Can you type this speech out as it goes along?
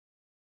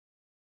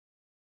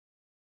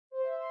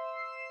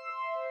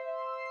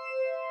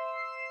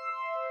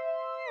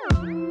Hey,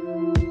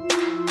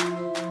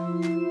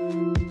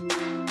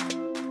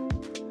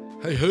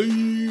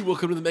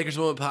 welcome to the Maker's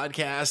Moment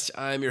podcast.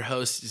 I'm your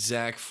host,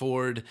 Zach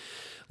Ford.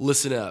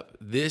 Listen up.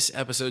 This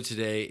episode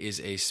today is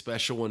a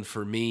special one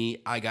for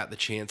me. I got the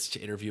chance to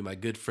interview my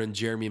good friend,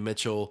 Jeremy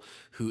Mitchell,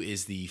 who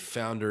is the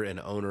founder and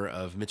owner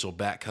of Mitchell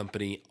Bat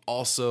Company,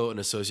 also an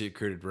associate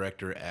creative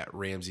director at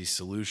Ramsey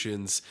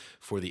Solutions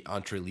for the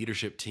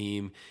EntreLeadership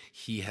team.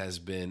 He has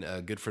been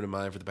a good friend of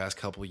mine for the past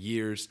couple of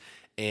years,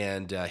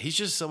 and he's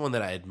just someone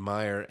that I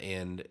admire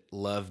and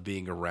love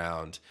being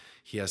around.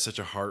 He has such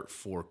a heart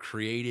for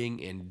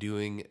creating and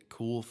doing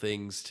cool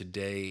things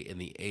today in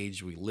the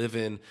age we live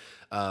in.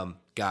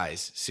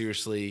 Guys,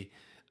 seriously,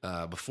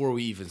 before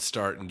we even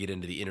start and get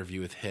into the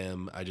interview with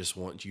him, I just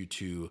want you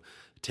to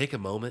take a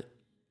moment,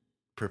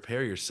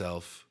 prepare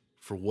yourself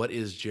for what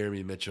is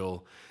Jeremy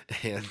Mitchell,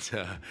 and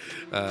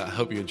I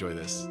hope you enjoy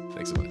this.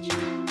 Thanks so much.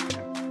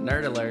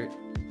 Nerd alert,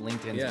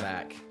 LinkedIn's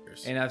back.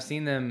 And I've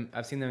seen them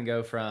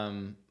go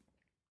from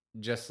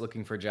just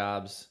looking for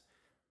jobs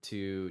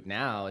to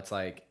now it's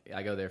like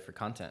I go there for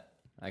content.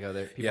 I go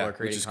there, people are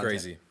creating content. Which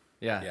is crazy.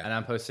 Yeah, and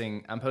I'm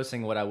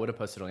posting what I would have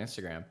posted on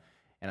Instagram,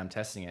 and I'm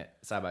testing it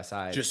side by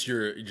side. Just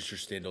your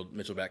standard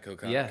Mitchell Bat Co.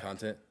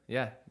 content.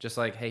 Yeah, just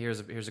like, hey, here's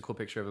a cool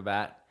picture of a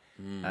bat.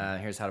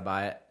 Here's how to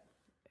buy it,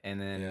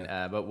 and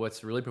then but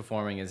what's really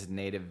performing is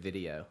native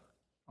video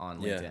on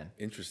LinkedIn. Yeah,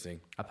 interesting.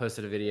 I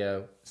posted a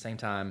video, same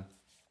time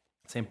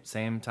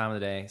of the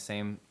day,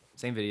 same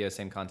video,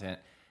 same content.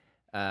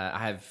 I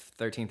have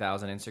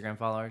 13,000 Instagram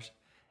followers,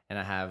 and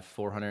I have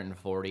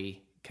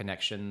 440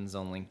 connections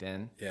on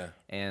LinkedIn. Yeah.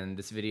 And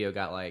this video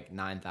got like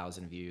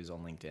 9,000 views on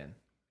LinkedIn.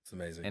 It's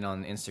amazing. And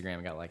on Instagram,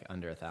 it got like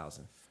under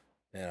 1,000.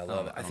 Man, I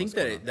love it. I think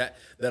that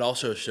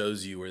also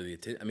shows you where the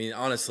attention. I mean,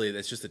 honestly,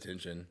 that's just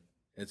attention.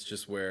 It's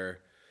just where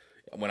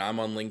when I'm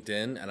on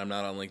LinkedIn and I'm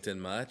not on LinkedIn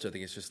much, I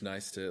think it's just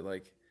nice to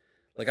like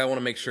I want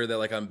to make sure that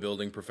like I'm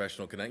building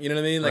professional connect. You know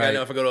what I mean? Like I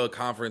know if I go to a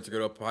conference or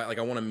go to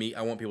I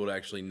want people to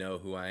actually know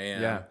who I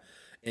am. Yeah.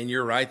 And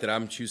you're right that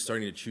I'm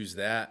starting to choose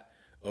that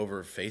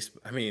over Facebook.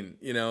 I mean,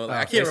 you know,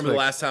 I can't remember the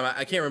last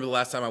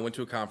time I went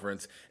to a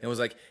conference and was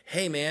like,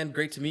 "Hey, man,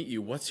 great to meet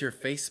you. What's your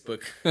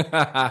Facebook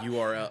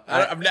URL?"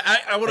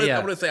 I want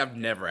to say I've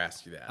never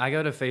asked you that. I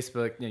go to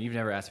Facebook. You've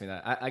never asked me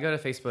that. I go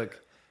to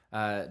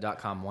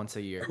Facebook.com once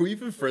a year. Are we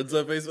even friends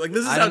on Facebook? Like,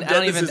 this is how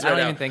dumb this is right now. I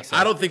don't even think so.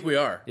 I don't think we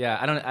are.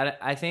 Yeah,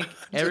 I think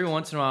every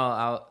once in a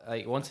while,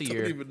 once a year.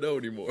 I don't even know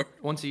anymore.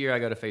 Once a year, I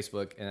go to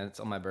Facebook, and it's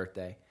on my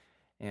birthday,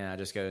 and I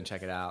just go and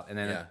check it out, and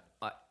then.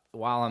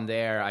 While I'm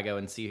there, I go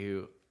and see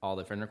who all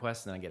the friend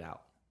requests, and then I get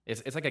out.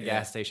 It's like a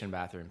gas station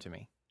bathroom to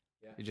me.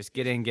 Yeah. You just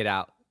get in, get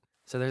out.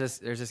 So there's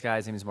this guy.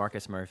 His name is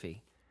Marcus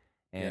Murphy,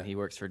 and he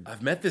works for.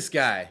 I've met this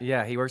guy.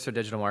 Yeah, he works for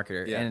Digital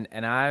Marketer,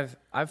 and I've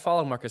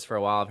followed Marcus for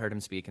a while. I've heard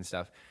him speak and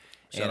stuff.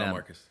 Shout out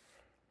Marcus.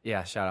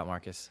 Yeah, shout out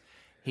Marcus.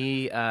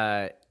 He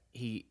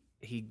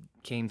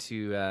came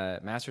to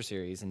Master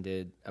Series and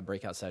did a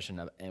breakout session,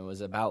 and it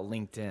was about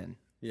LinkedIn.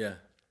 Yeah.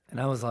 And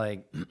I was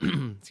like,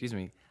 excuse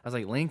me. I was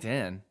like,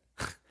 LinkedIn.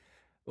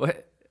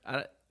 What?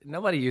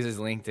 Nobody uses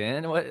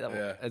LinkedIn. What?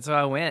 Yeah. And so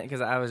I went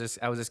because I was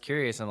just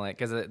curious. I'm like,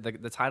 because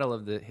the title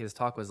of his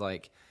talk was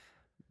like,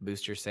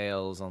 boost your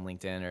sales on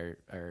LinkedIn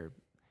or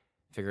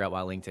figure out why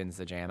LinkedIn's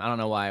the jam. I don't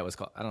know why it was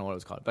called. I don't know what it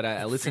was called. But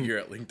I listened.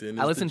 Figure out LinkedIn.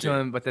 I listened to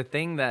him. But the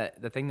thing that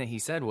he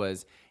said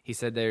was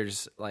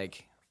there's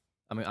like,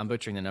 I mean, I'm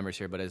butchering the numbers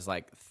here, but it's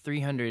like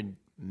 300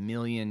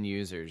 million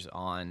users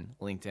on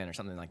LinkedIn or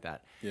something like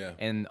that. Yeah.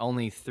 And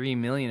only 3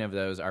 million of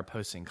those are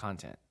posting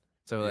content.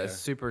 So a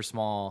super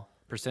small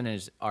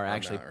percentage are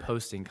actually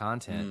posting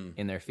content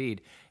in their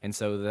feed, and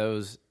so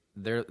those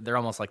they're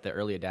almost like the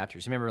early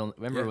adapters.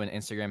 Remember when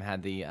Instagram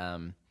had the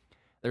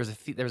there was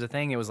a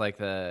thing. It was like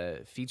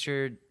the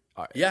featured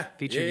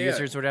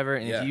users or whatever,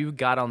 and if you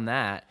got on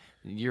that,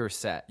 you were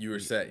set. You were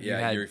set.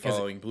 Your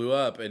following blew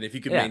up, and if you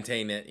could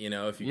maintain it,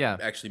 if you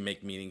actually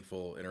make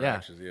meaningful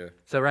interactions. Yeah.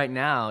 So right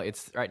now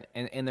it's right,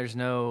 and there's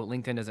no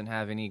LinkedIn doesn't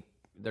have any.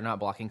 They're not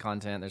blocking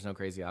content. There's no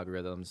crazy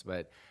algorithms,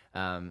 but.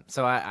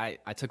 So I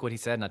took what he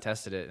said and I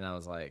tested it and I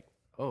was like,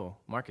 oh,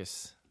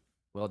 Marcus,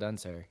 well done,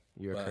 sir.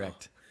 You are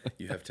correct.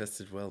 You have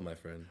tested well, my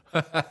friend.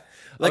 Are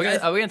we going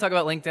to talk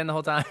about LinkedIn the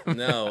whole time?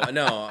 No.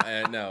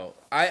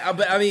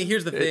 But I mean,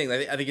 here's the thing.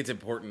 I think it's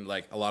important.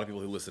 Like a lot of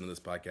people who listen to this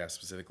podcast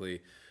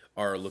specifically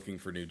are looking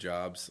for new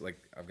jobs. Like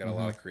I've got a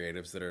lot of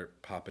creatives that are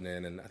popping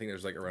in, and I think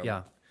there's like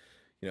around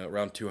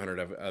 200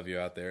 of you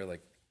out there,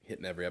 like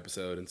hitting every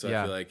episode. And so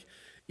I feel like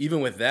even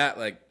with that,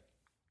 like,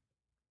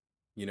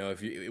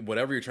 if you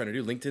whatever you're trying to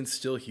do, LinkedIn's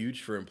still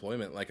huge for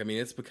employment. Like, I mean,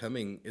 it's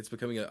becoming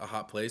a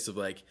hot place of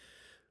like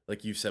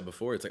you've said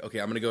before. It's like, okay,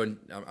 I'm gonna go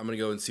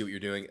and see what you're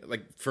doing.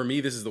 Like for me,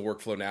 this is the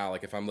workflow now.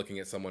 Like if I'm looking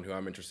at someone who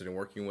I'm interested in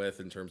working with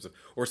in terms of,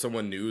 or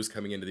someone new is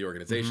coming into the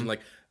organization, like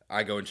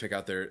I go and check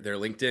out their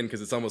LinkedIn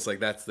because it's almost like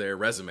that's their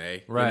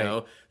resume.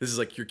 Right. This is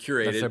like you're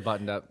curated. That's their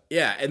buttoned up.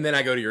 Yeah, and then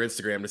I go to your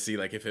Instagram to see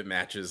like if it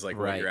matches like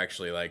what you're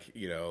actually like,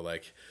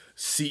 like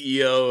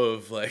CEO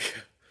of like,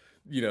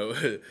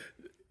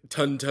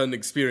 ton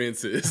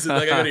experiences.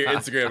 Like I go to your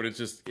Instagram and it's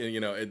just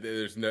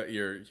there's no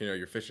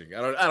you're fishing.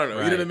 I don't know.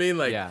 Right. You know what I mean?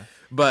 Like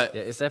but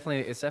it's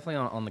definitely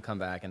on the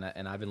comeback, and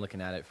I've been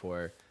looking at it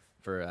for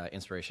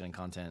inspiration and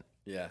content.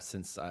 Yeah.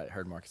 Since I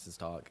heard Marcus's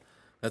talk.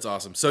 That's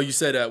awesome. So you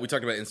said we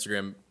talked about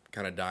Instagram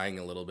kind of dying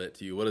a little bit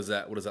to you. What does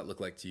that look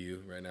like to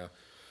you right now?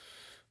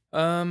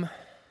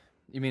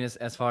 You mean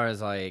as far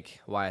as like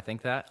why I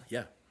think that?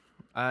 Yeah.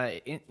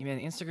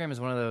 Instagram is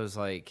one of those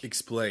like.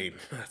 Explain.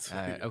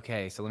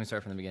 Okay, so let me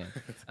start from the beginning.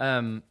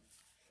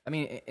 I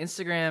mean,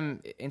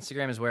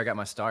 Instagram is where I got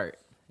my start,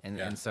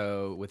 and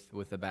so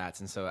with the bats,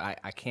 and so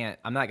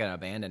I'm not gonna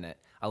abandon it.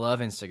 I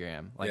love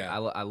Instagram. Like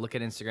I look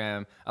at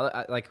Instagram.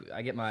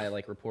 I get my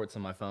like reports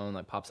on my phone,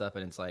 like pops up,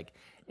 and it's like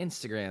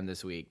Instagram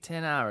this week,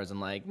 10 hours. I'm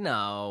like,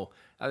 no.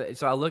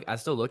 So I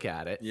still look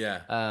at it.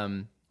 Yeah.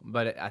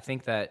 But I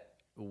think that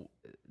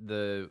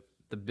the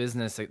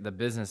business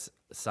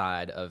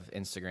side of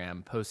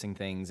Instagram, posting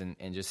things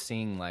and just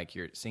seeing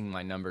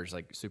my numbers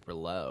like super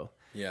low.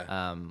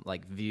 Yeah.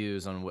 Like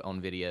views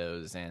on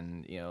videos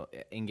and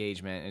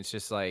engagement. It's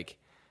just like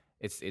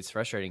it's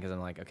frustrating because I'm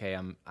like, okay,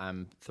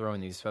 I'm throwing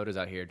these photos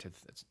out here to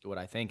what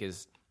I think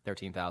is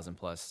 13,000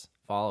 plus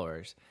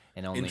followers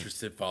and only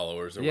interested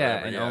followers or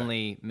whatever. And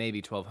only maybe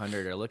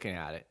 1,200 are looking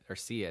at it or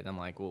see it. And I'm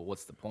like, well,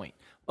 what's the point?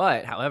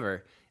 But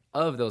however,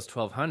 of those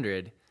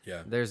 1,200,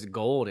 there's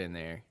gold in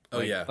there.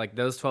 Like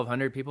those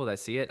 1,200 people that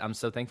see it, I'm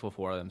so thankful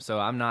for them. So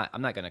I'm not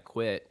gonna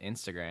quit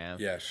Instagram.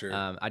 Yeah, sure.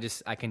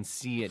 I can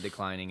see it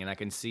declining, and I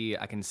can see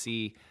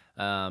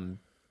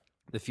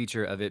the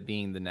future of it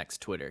being the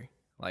next Twitter,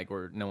 like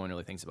where no one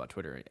really thinks about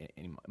Twitter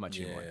much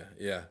anymore.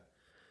 Yeah.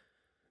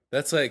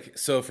 That's like,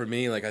 so for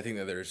me, like I think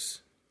that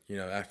there's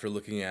after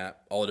looking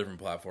at all the different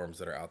platforms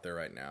that are out there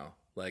right now,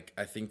 like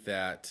I think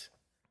that's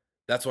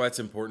why it's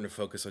important to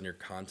focus on your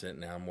content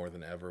now more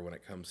than ever when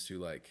it comes to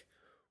like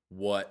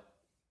what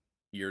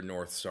your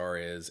North Star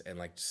is and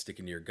like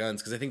sticking to your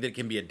guns, because I think that it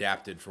can be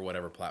adapted for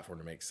whatever platform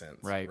to make sense.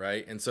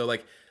 Right. And so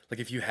like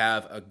if you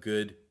have a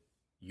good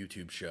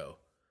YouTube show,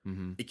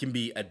 it can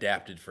be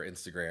adapted for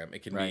Instagram.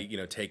 It can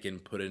be taken,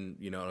 put in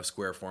in a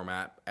square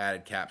format,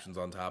 added captions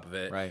on top of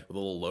it, with a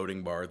little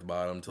loading bar at the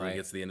bottom until it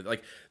gets to the end.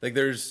 Like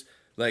there's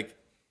like,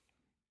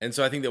 and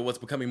so I think that what's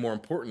becoming more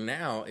important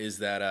now is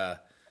that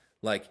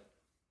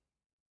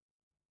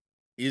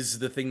is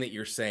the thing that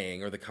you're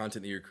saying or the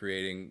content that you're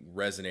creating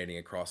resonating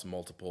across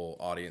multiple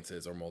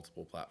audiences or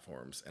multiple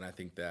platforms? And I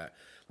think that,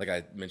 like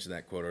I mentioned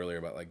that quote earlier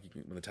about like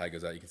when the tide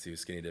goes out, you can see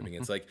who's skinny dipping.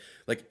 It's like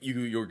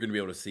you're going to be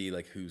able to see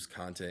like whose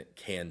content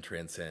can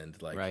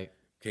transcend, like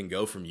can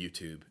go from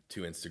YouTube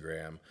to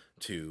Instagram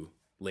to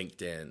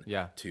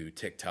LinkedIn to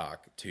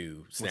TikTok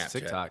to Snapchat. What's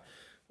TikTok?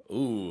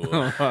 Ooh.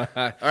 All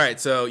right.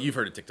 So you've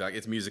heard of TikTok.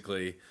 It's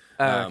Musical.ly.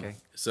 Okay.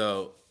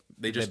 So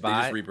they just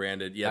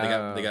rebranded.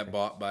 Yeah, they got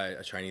bought by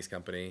a Chinese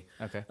company.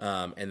 Okay.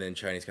 And then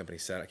Chinese company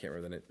sat. I can't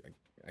remember the name.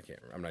 I can't.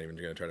 I'm not even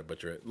going to try to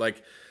butcher it.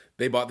 Like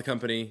they bought the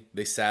company.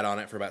 They sat on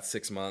it for about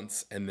 6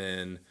 months, and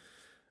then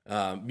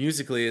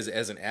Musical.ly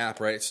as an app,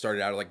 right? It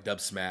started out like Dub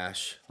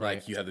Smash.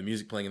 Like you have the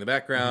music playing in the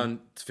background.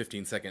 It's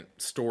 15-second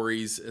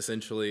stories,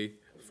 essentially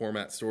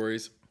format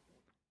stories.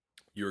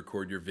 You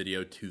record your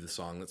video to the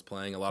song that's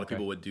playing. A lot of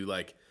people would do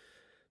like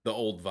the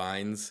old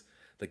Vines,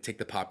 like take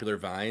the popular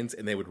Vines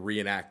and they would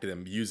reenact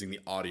them using the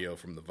audio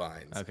from the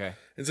Vines. Okay.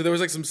 And so there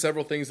was like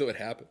several things that would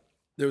happen.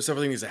 There was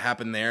several things that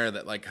happened there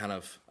that like kind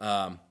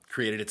of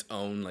created its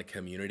own like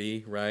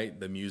community, right?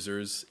 The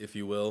musers, if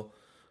you will,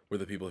 were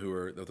the people who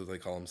were, what they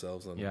call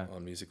themselves on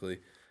Musical.ly.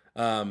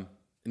 And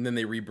then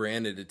they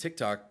rebranded to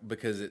TikTok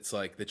because it's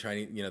like the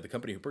Chinese, the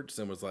company who purchased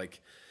them was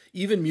like,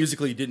 even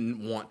Musical.ly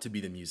didn't want to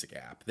be the music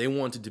app. They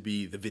wanted to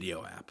be the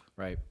video app.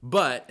 Right.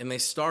 And they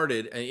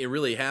started, and it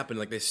really happened,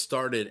 like they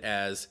started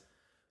as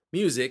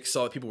music,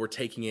 saw that people were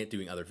taking it,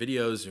 doing other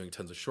videos, doing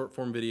tons of short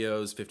form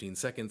videos, 15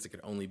 seconds, it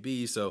could only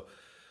be. So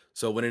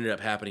what ended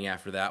up happening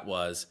after that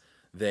was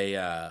they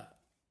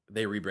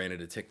rebranded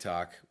to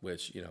TikTok,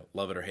 which,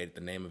 love it or hate it,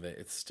 the name of it,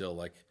 it's still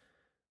like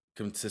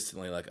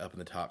consistently like up in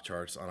the top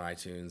charts on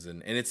iTunes.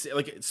 And it's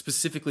like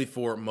specifically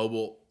for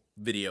mobile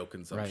video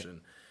consumption.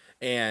 Right.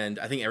 And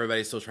I think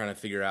everybody's still trying to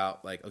figure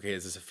out, like, okay,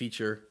 is this a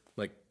feature?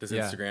 Like, does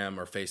Instagram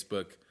or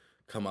Facebook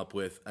come up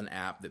with an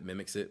app that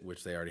mimics it,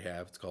 which they already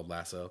have? It's called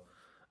Lasso.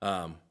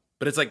 But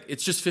it's like,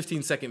 it's just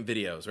 15-second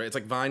videos, right? It's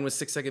like Vine was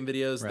 6-second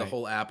videos. Right. The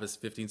whole app is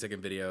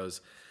 15-second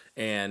videos.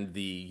 And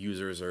the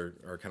users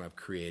are kind of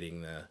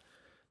creating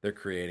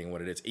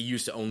what it is. It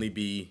used to only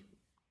be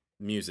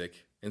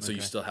music. And so you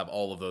still have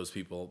all of those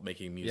people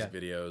making music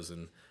videos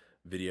and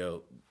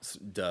video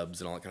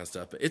dubs and all that kind of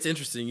stuff. But it's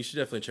interesting. You should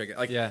definitely check it.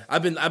 Like,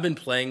 I've been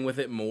playing with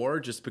it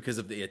more just because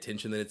of the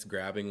attention that it's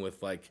grabbing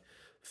with like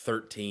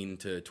 13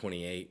 to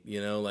 28.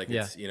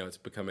 It's it's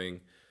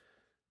becoming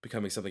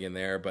something in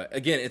there. But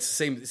again, it's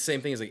the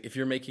same thing as like if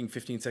you're making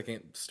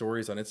 15-second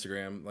stories on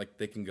Instagram, like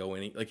they can go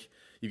like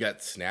you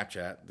got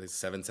Snapchat. There's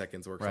 7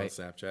 seconds works on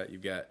Snapchat.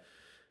 You've got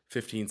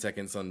 15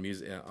 seconds on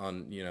music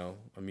on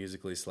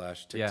Musical.ly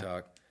 /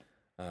 TikTok.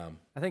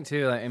 I think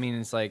too. I mean,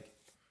 it's like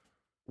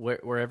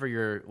whatever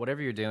you're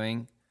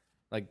doing,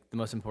 like the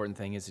most important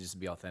thing is to just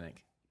be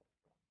authentic.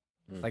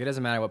 Like it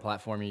doesn't matter what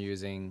platform you're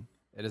using.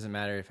 It doesn't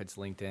matter if it's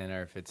LinkedIn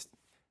or if it's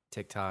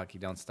TikTok. You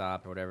don't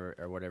stop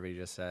or whatever you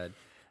just said.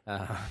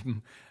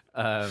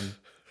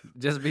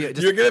 Just be.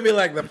 You're gonna be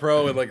like the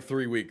pro in like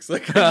 3 weeks.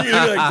 Like you're gonna be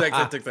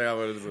like TikTok.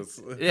 What is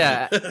this?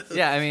 Yeah.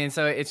 I mean,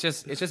 so it's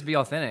just be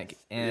authentic,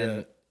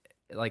 and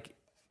like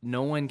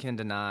no one can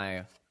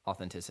deny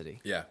authenticity.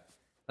 Yeah.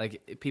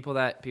 Like people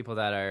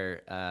that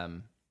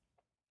are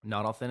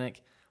not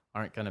authentic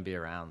aren't gonna be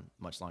around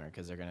much longer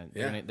because they're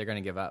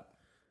gonna give up.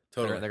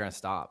 Totally. They're gonna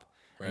stop.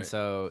 Right. And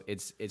so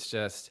it's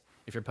just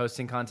if you're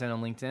posting content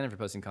on LinkedIn, if you're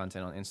posting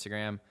content on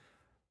Instagram,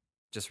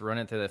 just run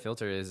it through the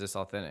filter. Is this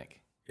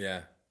authentic?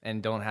 Yeah.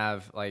 And don't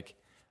have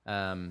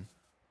an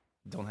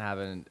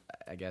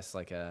I guess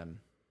like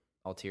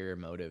ulterior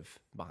motive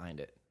behind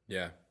it.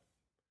 Yeah.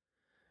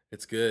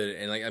 It's good.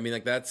 And like I mean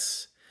like that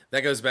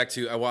goes back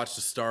to I watched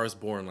A Star Is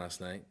Born last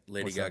night.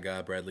 Lady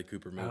Gaga, Bradley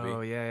Cooper movie. Oh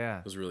yeah.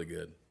 It was really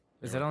good.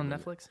 Is that on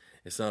Netflix?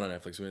 It's not on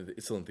Netflix.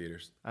 It's still in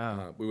theaters.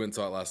 Oh. We went and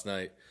saw it last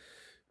night.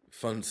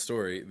 Fun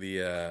story.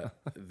 The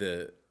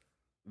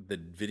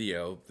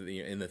video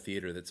in the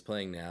theater that's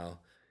playing now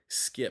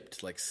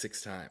skipped like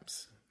 6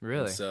 times.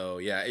 Really? And so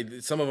yeah,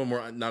 some of them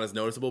were not as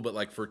noticeable, but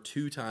like for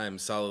 2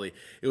 times solidly,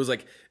 it was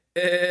like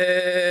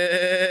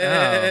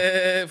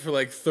for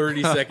like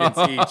 30 seconds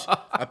each.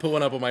 I put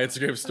one up on my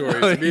Instagram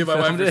stories. Me and my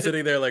wife were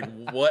sitting there like,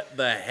 "What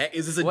the heck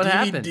is this? A what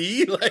DVD?"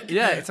 Happened? Like,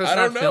 yeah, so it's I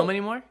don't not film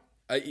anymore.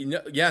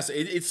 Yes,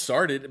 it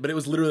started, but it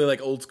was literally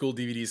like old school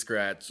DVD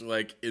scratch,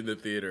 like in the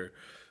theater.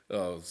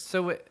 Oh,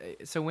 so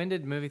when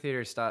did movie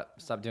theaters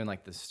stop doing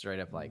like the straight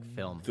up like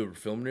film? The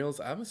film reels?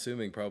 I'm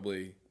assuming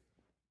probably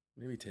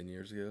maybe 10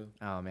 years ago.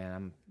 Oh man,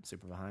 I'm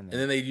super behind there.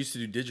 And then they used to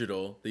do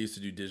digital. They used to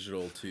do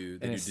digital to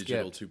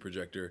to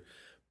projector,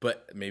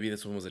 but maybe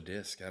this one was a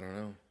disc. I don't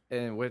know.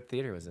 And what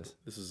theater was this?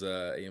 This was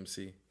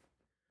AMC.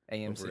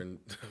 AMC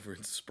over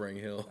in Spring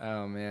Hill.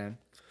 Oh man.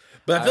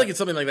 But I feel like it's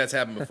something like that's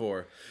happened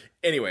before.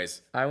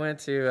 Anyways, I went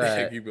to.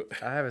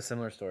 I have a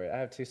similar story. I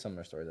have 2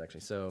 similar stories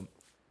actually. So,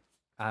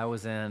 I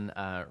was in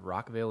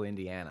Rockville,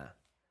 Indiana,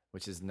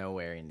 which is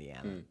nowhere,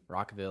 Indiana.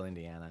 Rockville,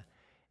 Indiana,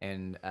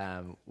 and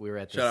we were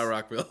at this, shout out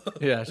Rockville.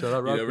 Yeah, shout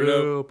out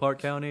Rockville, Park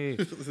County.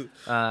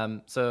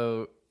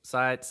 So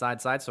side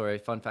story.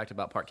 Fun fact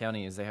about Park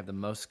County is they have the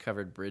most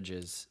covered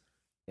bridges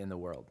in the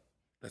world.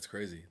 That's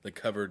crazy. Like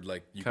covered,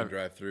 like you can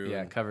drive through.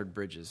 Yeah, covered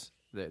bridges.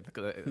 I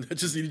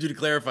just needed you to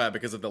clarify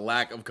because of the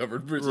lack of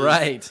covered bridges.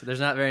 Right.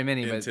 There's not very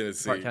many, but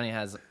Tennessee. Park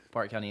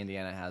County,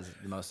 Indiana has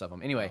the most of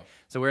them. Anyway,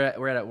 so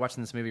we're at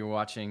watching this movie. We're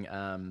watching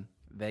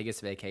Vegas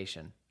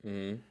Vacation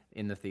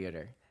in the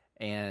theater,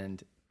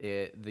 and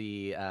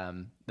the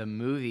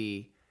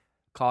movie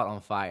caught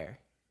on fire.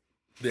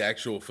 The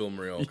actual film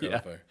reel caught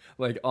on fire.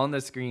 Like on the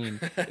screen,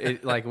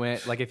 it like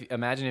went like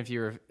imagine if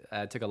you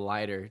took a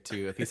lighter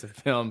to a piece of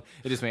film,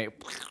 it just went.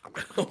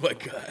 Oh my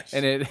gosh!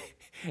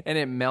 And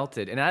it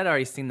melted. And I'd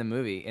already seen the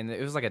movie, and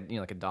it was like a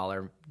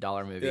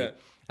 $1 movie. Yeah.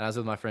 And I was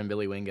with my friend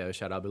Billy Wingo.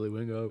 Shout out Billy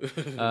Wingo.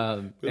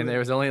 And there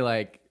was only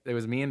there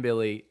was me and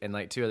Billy and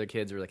like 2 other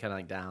kids were like kind of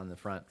like down in the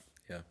front.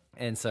 Yeah.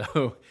 And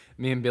so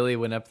me and Billy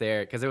went up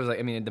there because it was like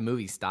the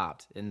movie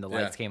stopped and the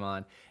lights came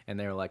on and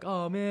they were like,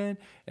 "Oh man!"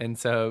 And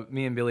so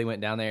me and Billy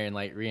went down there and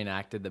like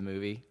reenacted the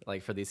movie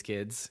like for these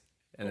kids,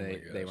 and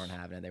they weren't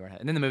having it.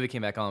 And then the movie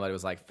came back on, but it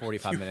was like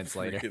 45 minutes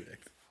later.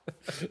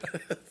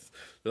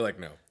 They're like,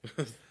 "No,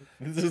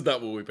 this is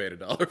not what we paid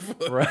 $1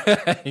 for." Right.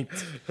 I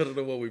don't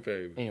know what we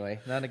paid. Anyway,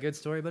 not a good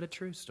story, but a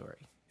true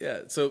story.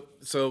 Yeah. So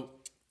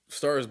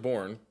Star Is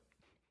Born,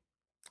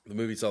 the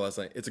movie saw last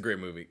night. It's a great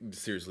movie.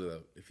 Seriously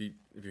though, if you're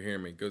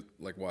hearing me, go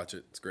like watch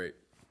it. It's great.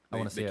 I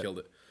want to see it. They killed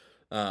it.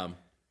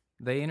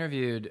 They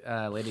interviewed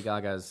Lady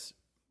Gaga's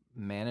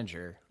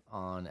manager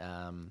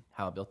on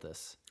How I Built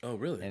This. Oh,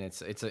 really? And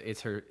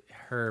it's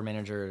her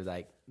manager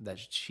like that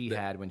she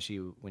had when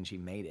she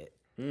made it.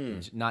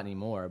 Not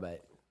anymore,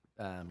 but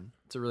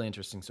it's a really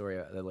interesting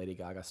story, the Lady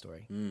Gaga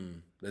story.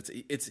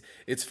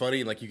 It's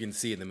funny, like you can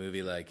see in the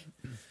movie, like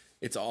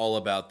it's all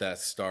about that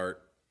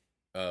start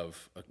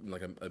of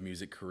a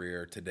music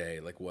career today,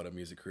 like what a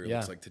music career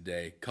looks like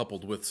today,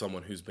 coupled with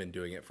someone who's been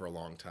doing it for a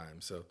long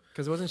time. So,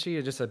 because wasn't she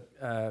just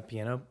a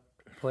piano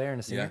player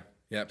and a singer?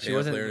 Yeah,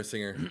 piano player and a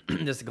singer.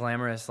 Just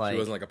glamorous, like she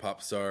wasn't like a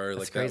pop star.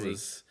 Like crazy.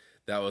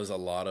 That was a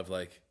lot of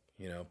like.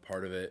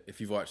 Part of it. If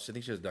you've watched, I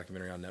think she has a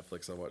documentary on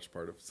Netflix. I watched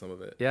part of some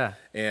of it. Yeah,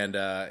 and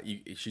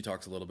she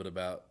talks a little bit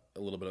about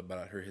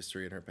her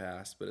history and her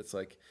past. But it's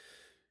like,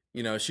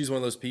 she's one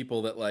of those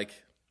people that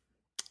like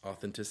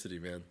authenticity,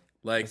 man.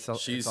 Like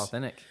she's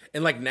authentic.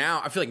 And like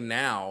now, I feel like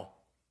now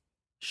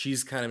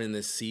she's kind of in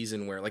this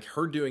season where like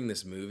her doing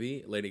this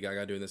movie, Lady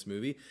Gaga doing this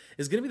movie,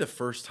 is going to be the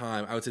first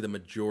time I would say the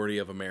majority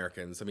of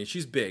Americans. I mean,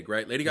 she's big,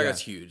 right? Lady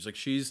Gaga's huge. Like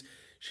she's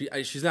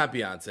not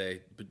Beyonce,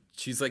 but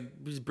she's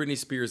Britney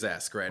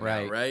Spears-esque right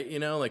now, right?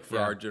 Like for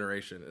our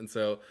generation. And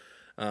so,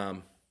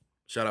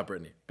 shout out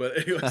Britney. But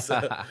anyways,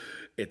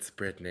 it's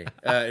Britney.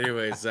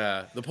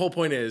 The whole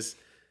point is,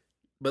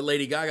 but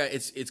Lady Gaga,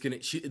 this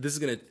is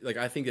gonna like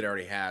I think it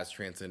already has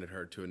transcended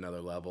her to another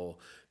level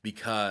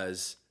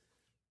because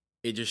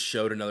it just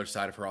showed another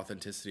side of her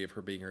authenticity, of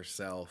her being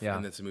herself. Yeah.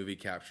 And this movie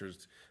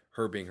captures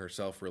her being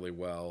herself really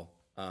well.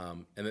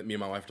 And then me and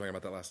my wife were talking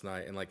about that last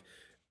night, and like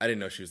I didn't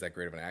know she was that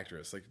great of an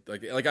actress.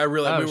 Like I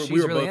realized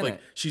we were really both in like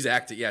it. she's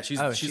acting. Yeah, she's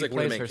she like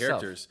one of the plays main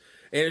herself. characters.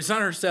 And it's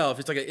not herself.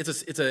 It's like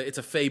it's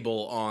a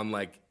fable on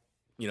like,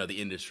 you know,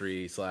 the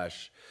industry /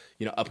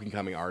 you know, up and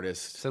coming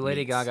artist. So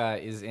Lady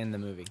Gaga is in the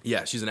movie,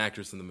 Yeah, she's an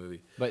actress in the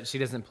movie. but she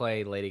doesn't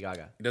play Lady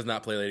Gaga. It does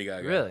not play Lady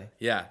Gaga. Really?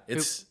 Yeah,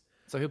 it's.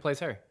 So who plays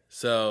her?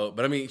 So,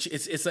 but I mean,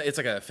 it's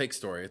like a fake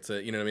story. It's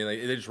a, you know what I mean?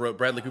 Like they just wrote,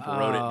 Bradley Cooper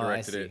wrote it, and Oh, I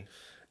directed it. see.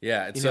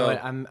 Yeah. It's You know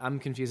what? I'm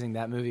confusing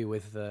that movie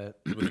with the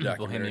documentary.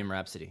 Bohemian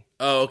Rhapsody.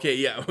 Oh, okay,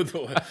 yeah.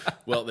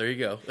 Well, there you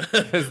go.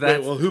 that's-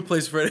 Wait, well, who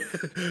plays Freddie?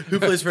 Who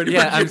plays Freddie?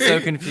 Yeah, I'm Mercury? so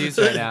confused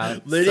right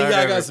now. Lady Start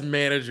Gaga's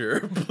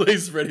manager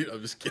plays Freddie.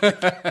 I'm just kidding.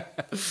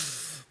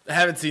 I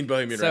haven't seen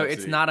Bohemian So Rhapsody.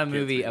 it's not a Can't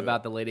movie speak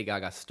about the Lady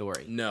Gaga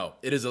story. No,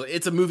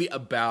 it's a movie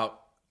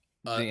about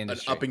The an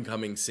industry. up and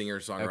coming singer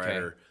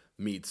songwriter Okay.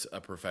 meets a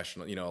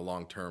professional, you know, a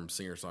long term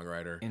singer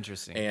songwriter.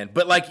 Interesting.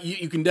 But like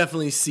you can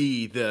definitely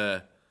see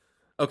the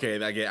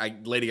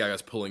Lady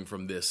Gaga's pulling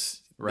from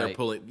this. They're Right.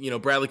 pulling. You know,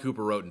 Bradley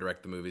Cooper wrote and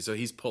directed the movie, so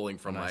he's pulling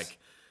from Nice. like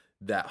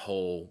that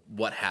whole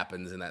what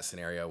happens in that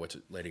scenario, which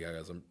Lady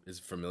Gaga is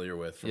familiar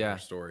with from Yeah. her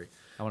story.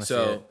 I wanna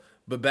so, see it.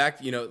 But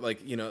back, you know,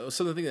 like, you know,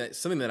 something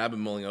that I've been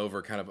mulling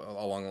over kind of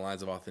along the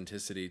lines of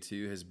authenticity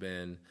too has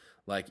been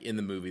like in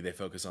the movie they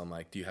focus on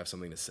like, do you have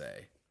something to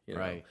say? You know?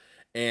 Right.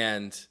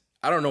 And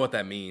I don't know what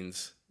that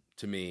means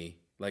to me.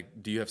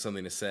 Like, do you have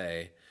something to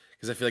say?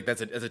 Because I feel like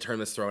that's a term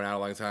that's thrown out a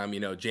long time. You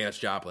know, Janis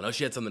Joplin. Oh,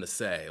 she had something to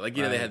say. Like,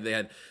 you know, Right. they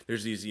had.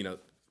 There's these, you know,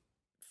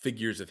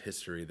 figures of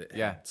history that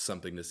Yeah. had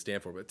something to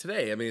stand for. But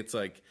today, I mean, it's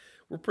like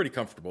we're pretty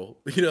comfortable,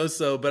 you know.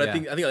 So, but Yeah.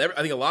 I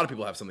think a lot of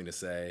people have something to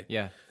say.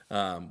 Yeah.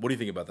 What do you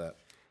think about that?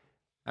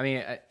 I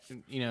mean,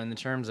 you know, in the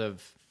terms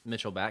of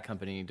Mitchell Bat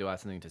Company, do I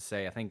have something to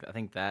say? I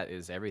think that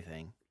is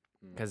everything,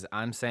 because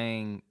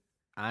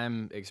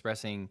I'm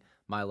expressing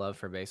my love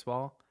for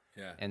baseball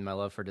Yeah. and my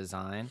love for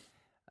design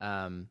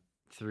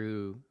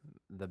through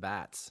the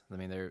bats. I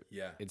mean,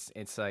 Yeah.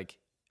 it's like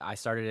I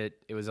started it.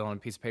 It was on a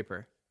piece of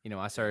paper. You know,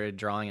 I started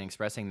drawing and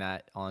expressing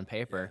that on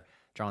paper,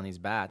 drawing these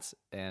bats,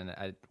 and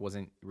I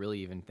wasn't really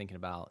even thinking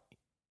about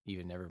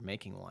even ever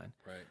making one.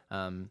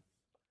 Right.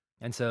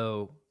 And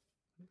so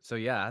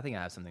yeah, I think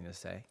I have something to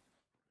say.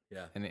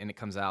 Yeah. And it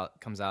comes out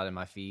in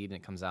my feed, and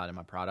it comes out in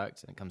my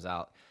product, and it comes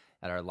out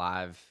at our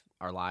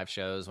live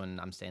shows when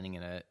I'm standing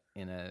in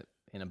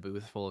a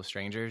booth full of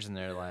strangers, and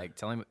they're like,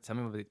 tell me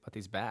about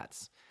these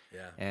bats.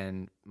 Yeah.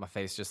 And my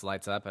face just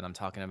lights up, and I'm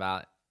talking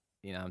about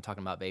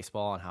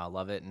baseball and how I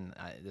love it, and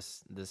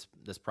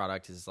this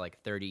product is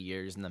like 30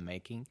 years in the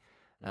making.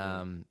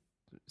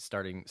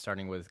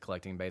 Starting with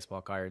collecting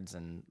baseball cards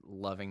and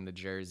loving the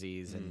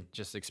jerseys, and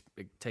just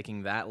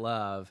taking that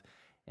love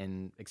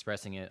and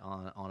expressing it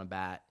on a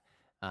bat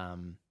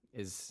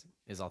is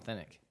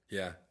authentic.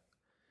 Yeah.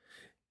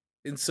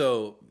 And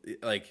so,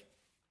 like,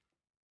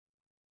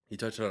 you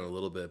touched on it a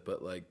little bit,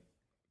 but like,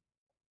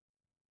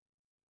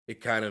 it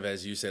kind of,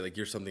 as you say, like,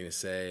 you're something to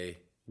say.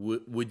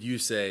 Would you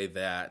say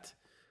that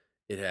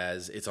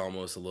it's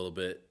almost a little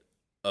bit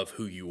of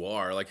who you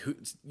are? Like,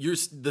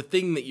 the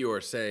thing that you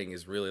are saying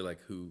is really like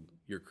who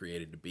you're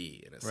created to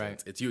be, in a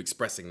sense. It's you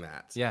expressing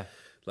that. Yeah.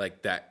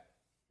 Like that,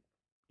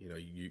 you know,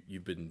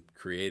 you've been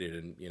created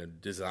and, you know,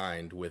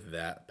 designed with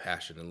that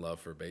passion and love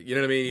for baseball. You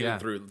know what I mean? Yeah.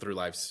 Even through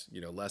life's, you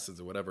know, lessons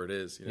or whatever it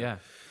is. You know? Yeah.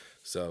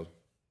 So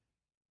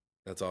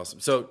that's awesome.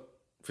 So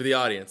for the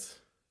audience,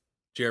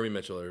 Jeremy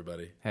Mitchell,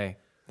 everybody. Hey,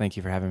 thank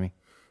you for having me.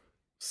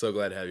 So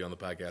glad to have you on the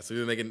podcast.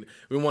 We've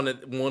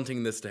been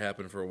wanting this to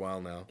happen for a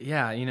while now.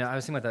 Yeah, you know, I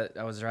was thinking about that.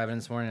 I was driving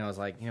this morning, and I was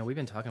like, you know, we've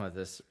been talking about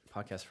this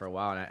podcast for a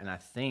while, and I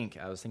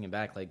was thinking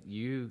back, like,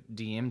 you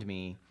DM'd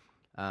me,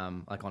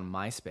 like on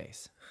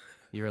MySpace.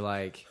 You were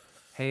like,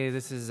 hey,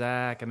 this is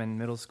Zach. I'm in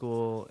middle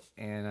school,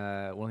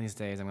 and one of these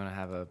days I'm going to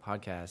have a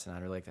podcast, and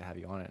I'd really like to have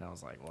you on it. And I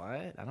was like,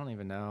 what? I don't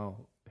even know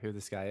who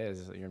this guy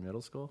is. You're in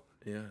middle school?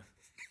 Yeah,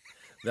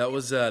 that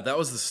was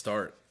the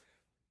start.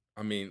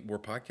 I mean, were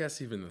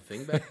podcasts even the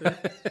thing back then?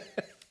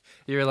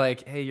 You were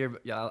like, hey,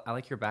 I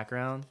like your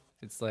background.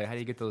 It's like, how do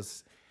you get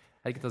those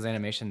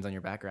animations on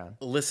your background?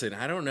 Listen,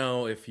 I don't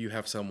know if you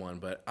have someone,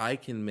 but I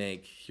can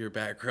make your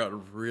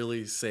background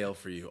really sail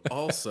for you.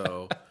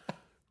 Also,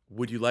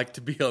 would you like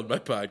to be on my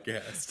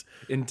podcast?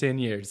 In 10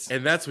 years.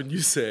 And that's when you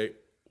say,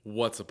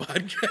 what's a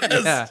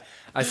podcast? Yeah.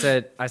 I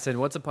said,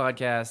 what's a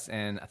podcast?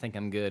 And I think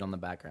I'm good on the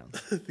background.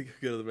 I think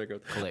I go to the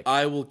background. Click.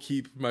 I will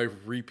keep my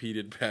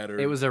repeated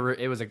pattern. It was a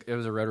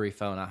rotary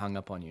phone. I hung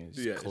up on you.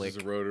 Just yeah, click. it's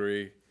just a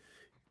rotary.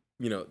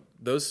 You know,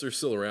 those are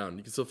still around.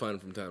 You can still find them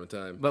from time to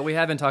time. But we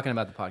have been talking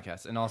about the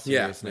podcast. In all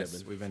seriousness, we have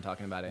been. we've been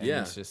talking about it. And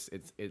Yeah. it's just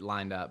it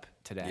lined up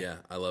today. Yeah,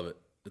 I love it.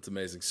 It's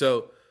amazing.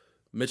 So,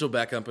 Mitchell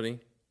Bat Company.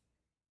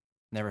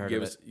 Never heard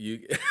Gave of us,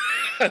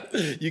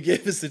 it. you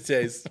gave us a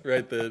taste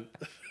right then.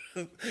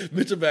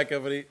 Mitchell Bat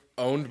Company,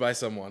 owned by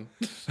someone,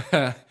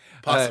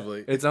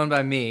 possibly. It's owned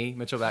by me,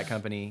 Mitchell Bat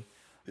Company,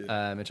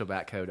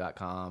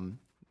 MitchellBatco.com,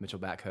 Mitchell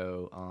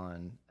Batco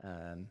on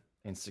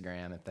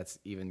Instagram, if that's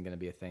even going to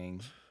be a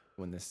thing.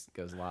 when this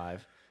goes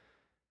live.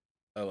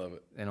 I love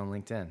it. And on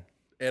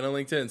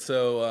LinkedIn.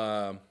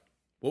 So,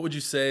 what would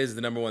you say is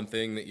the number one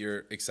thing that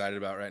you're excited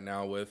about right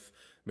now with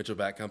Mitchell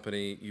Bat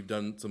Company? You've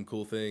done some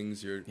cool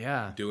things. You're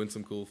doing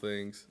some cool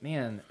things.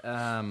 Man,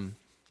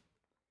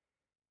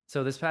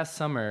 so this past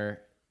summer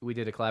we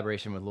did a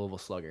collaboration with Louisville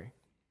Slugger.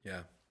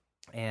 Yeah.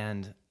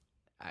 And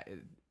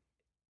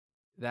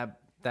that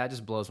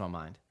just blows my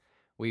mind.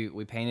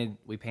 We painted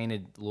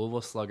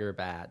Louisville Slugger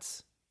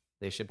bats.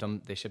 They shipped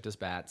us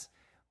bats.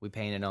 We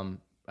painted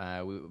them.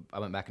 I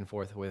went back and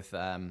forth with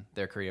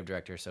their creative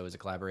director, so it was a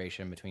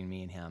collaboration between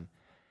me and him.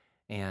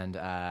 And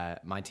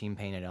my team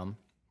painted them,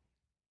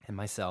 and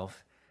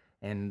myself.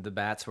 And the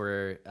bats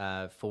were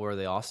for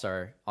the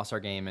All-Star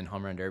game and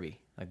Home Run Derby.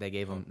 Like they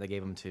gave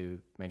them to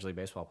Major League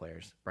Baseball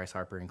players, Bryce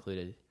Harper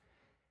included.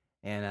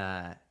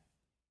 And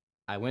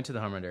I went to the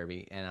Home Run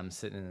Derby, and I'm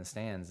sitting in the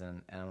stands,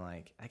 and I'm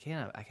like, I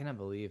cannot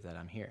believe that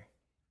I'm here.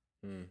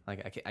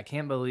 Like I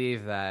can't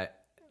believe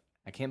that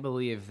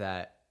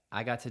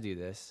I got to do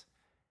this,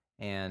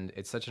 and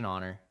it's such an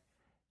honor.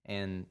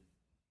 And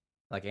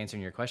like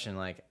answering your question,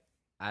 like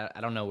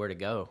I don't know where to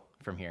go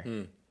from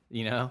here.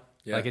 You know,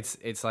 like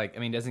it's like, I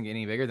mean, it doesn't get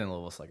any bigger than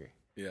Louisville Slugger.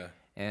 Yeah.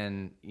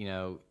 And you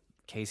know,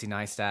 Casey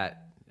Neistat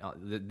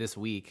this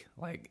week,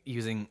 like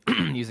using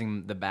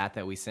the bat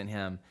that we sent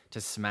him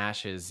to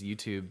smash his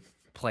YouTube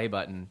play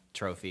button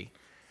trophy.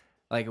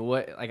 Like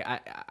what? Like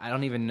I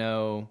don't even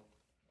know.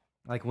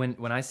 Like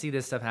when I see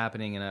this stuff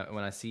happening, and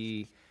when I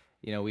see,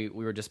 you know, we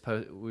were just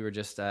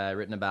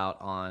written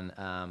about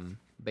on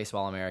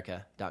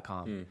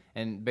baseballamerica.com.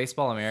 And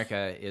Baseball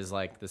America is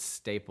like the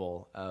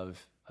staple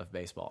of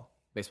baseball.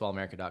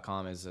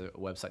 Baseballamerica.com is a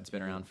website that's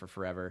been around for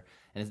forever,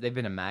 and they've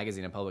been a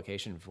magazine, a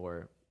publication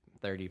for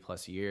 30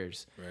 plus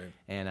years. Right.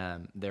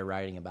 And they're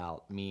writing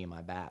about me and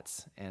my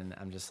bats, and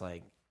I'm just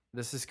like,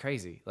 this is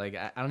crazy. Like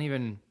I don't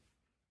even.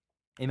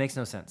 It makes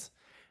no sense.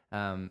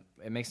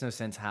 It makes no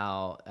sense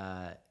how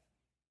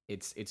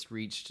it's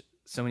reached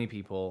so many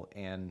people,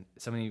 and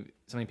so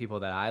many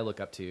people that I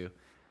look up to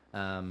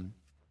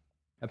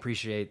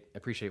appreciate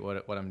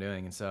what I'm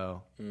doing. And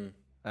so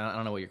I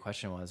don't know what your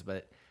question was,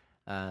 but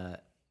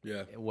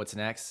what's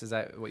next? Is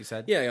that what you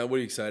said? Yeah. What are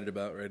you excited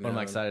about right now? What am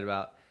I excited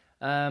about?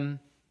 I'm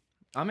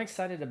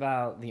excited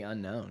about the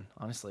unknown,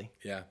 honestly.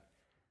 Yeah.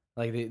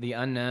 Like the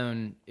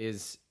unknown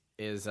is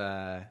it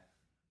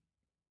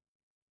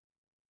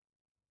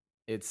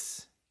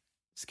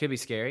could be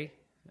scary,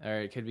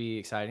 or it could be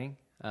exciting,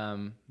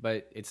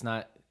 but it's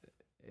not.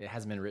 It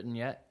hasn't been written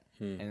yet,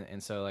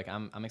 and so like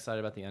I'm excited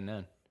about the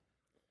unknown.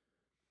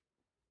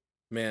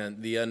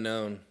 Man, the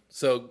unknown.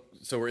 So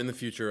we're in the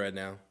future right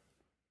now.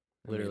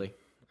 Literally.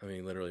 I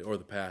mean, literally, or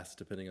the past,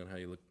 depending on how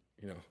you look.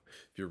 You know,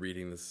 if you're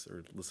reading this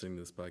or listening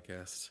to this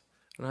podcast,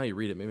 I don't know how you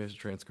read it. Maybe I should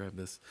transcribe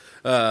this.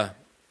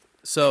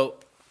 So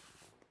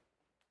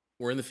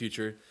we're in the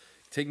future.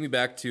 Take me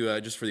back to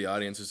just for the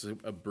audience, just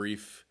a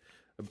brief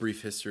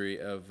history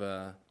of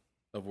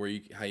where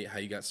how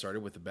you got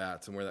started with the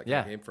bats and where that kind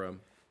of came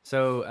from.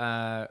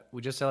 So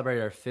we just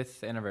celebrated our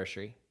 5th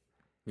anniversary.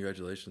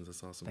 Congratulations,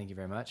 that's awesome. Thank you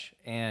very much.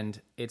 And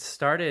it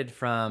started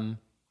from,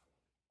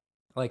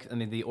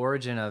 the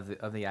origin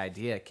of the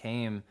idea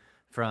came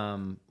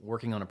from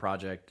working on a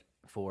project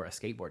for a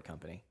skateboard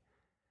company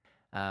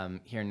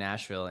here in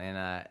Nashville.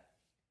 And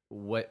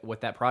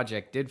what that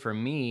project did for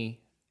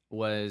me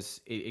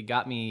was it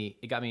got me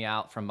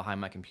out from behind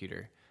my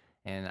computer,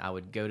 and I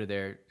would go to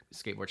their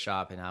skateboard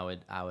shop, and I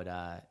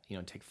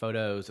would take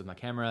photos with my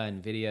camera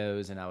and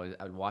videos, and I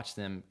would watch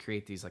them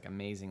create these like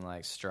amazing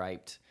like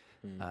striped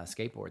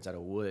skateboards out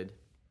of wood.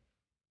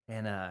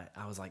 And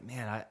I was like,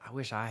 man, I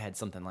wish I had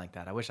something like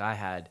that. I wish I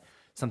had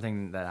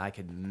something that I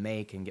could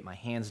make and get my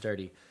hands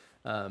dirty.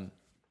 And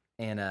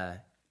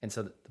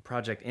so the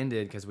project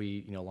ended because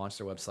we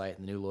launched our website,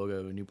 and the new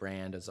logo, new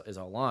brand is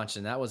all launched,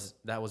 and that was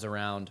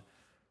around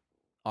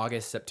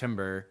August,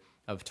 September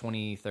of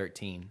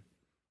 2013.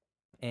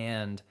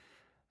 And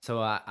so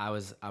I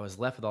was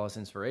left with all this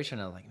inspiration.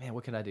 I was like, man,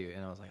 what could I do?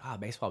 And I was like,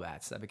 baseball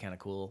bats. That'd be kind of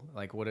cool.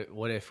 Like,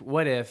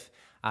 what if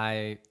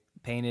I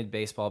painted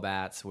baseball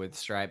bats with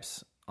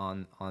stripes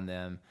on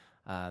them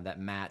that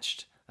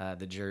matched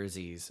the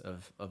jerseys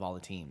of all the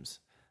teams,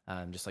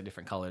 just like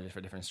different colors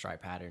for different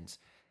stripe patterns.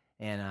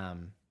 And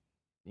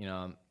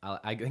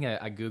I think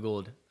I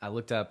Googled, I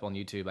looked up on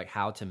YouTube like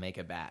how to make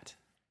a bat,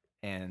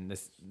 and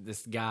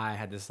this guy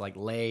had this like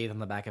lathe on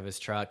the back of his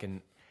truck,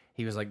 and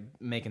he was like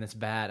making this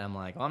bat. I'm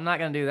like, well, I'm not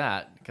gonna do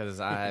that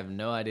because I have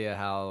no idea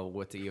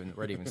where to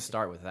even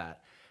start with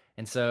that.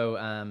 And so,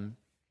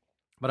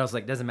 but I was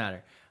like, doesn't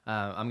matter.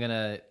 I'm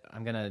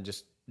gonna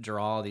just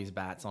draw these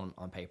bats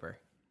on paper.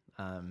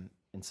 And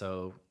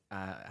so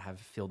I have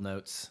field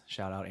notes.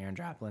 Shout out Aaron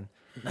Draplin.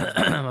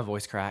 My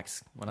voice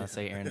cracks when I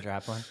say Aaron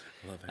Draplin.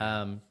 Love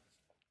him.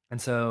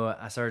 And so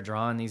I started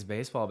drawing these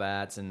baseball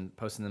bats and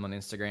posting them on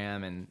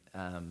Instagram and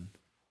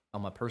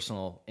on my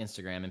personal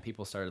Instagram, and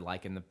people started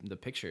liking the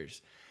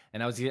pictures.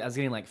 And I was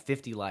getting like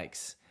 50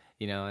 likes,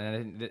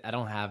 and I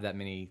don't have that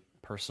many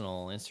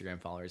personal Instagram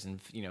followers,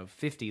 and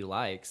 50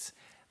 likes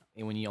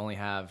when you only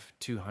have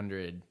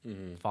 200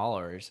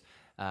 followers,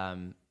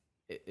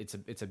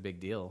 it's a big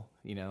deal,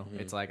 you know.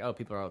 It's like, oh,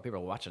 people are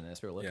watching this,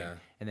 people are looking,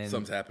 and then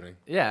something's happening.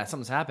 Yeah,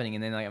 something's happening,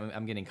 and then like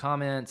I'm getting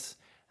comments.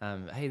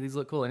 Hey, these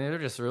look cool, and they're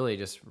just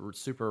really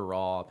super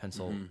raw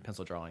pencil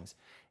drawings,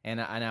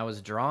 and I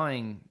was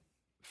drawing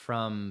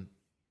from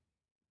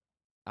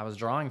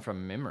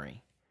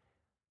memory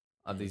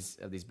of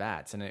these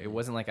bats, and it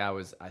wasn't like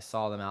I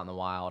saw them out in the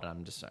wild and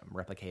I'm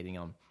replicating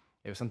them.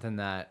 It was something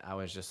that I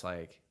was just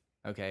like,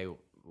 okay,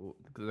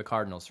 the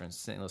Cardinals, for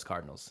instance, St. Louis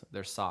Cardinals,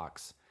 their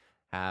socks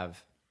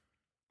have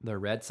their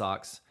red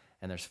socks,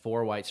 and there's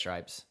 4 white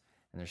stripes,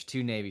 and there's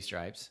 2 navy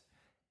stripes.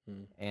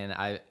 And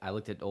I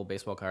looked at old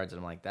baseball cards, and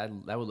I'm like, that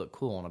would look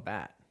cool on a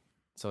bat.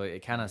 So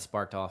it kind of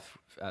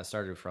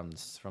started from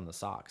the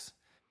socks.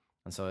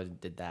 And so I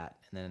did that.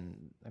 And then,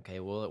 okay,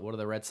 well, what do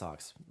the Red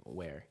Sox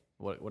wear?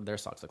 What do their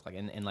socks look like?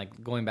 And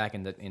like going back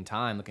in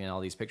time, looking at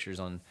all these pictures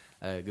on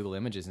Google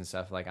Images and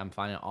stuff, like I'm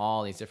finding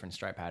all these different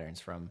stripe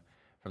patterns from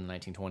the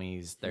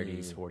 1920s,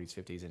 30s, 40s,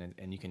 50s,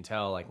 and you can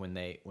tell like when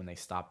they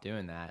stopped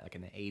doing that, like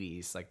in the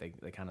 80s, like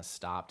they kind of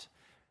stopped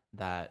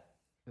that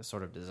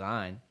sort of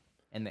design.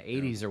 And the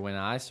 80s are when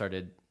I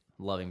started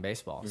loving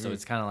baseball. So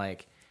it's kind of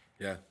like,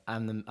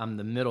 I'm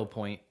the middle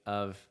point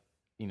of,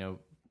 you know,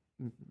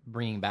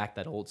 bringing back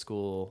that old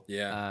school,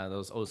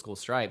 those old school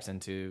stripes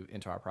into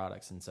our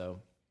products. And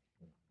so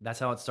that's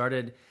how it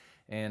started.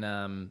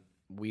 And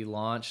we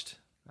launched,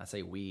 I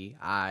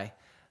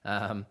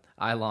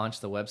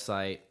launched the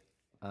website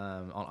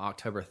on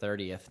October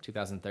 30th,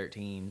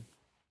 2013.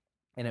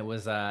 And it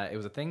was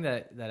a thing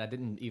that I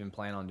didn't even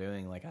plan on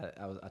doing. Like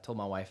I told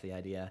my wife the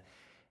idea,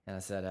 and I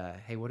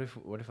said, hey, what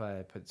if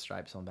I put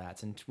stripes on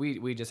bats? And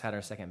we just had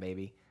our second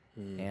baby,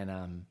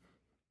 and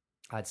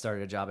I'd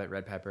started a job at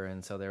Red Pepper,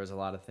 and so there was a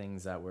lot of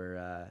things that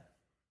were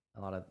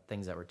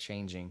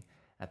changing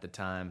at the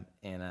time,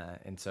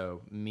 and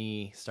so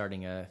me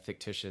starting a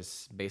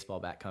fictitious baseball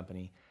bat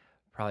company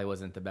probably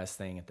wasn't the best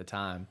thing at the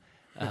time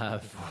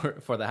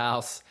for the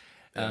house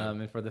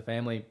and for the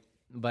family.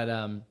 But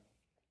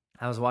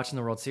I was watching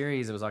the World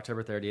Series. It was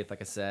October 30th,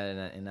 like I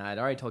said, and I'd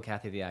already told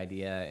Kathy the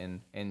idea,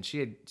 and she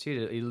had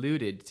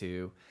alluded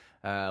to.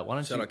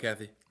 Shout out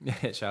Kathy.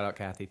 Shout out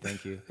Kathy.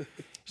 Thank you.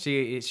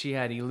 She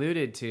had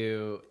alluded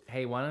to,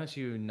 hey, why don't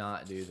you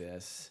not do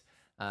this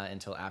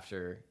until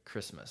after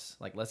Christmas?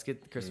 Like, let's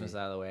get Christmas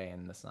out of the way,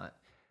 and let's not,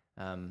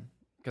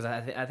 because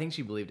I think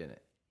she believed in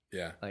it.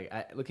 Yeah.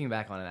 Like looking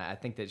back on it, I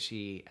think that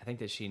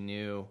she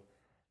knew,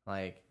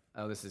 like,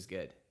 oh, this is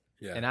good.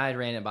 Yeah. And I had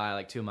ran it by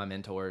like 2 of my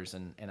mentors,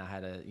 and I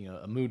had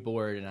a mood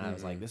board, and I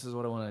was like, this is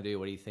what I want to do.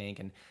 What do you think?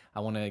 And I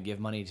want to give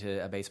money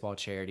to a baseball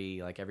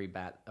charity. Like a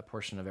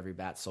portion of every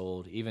bat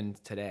sold, even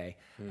today,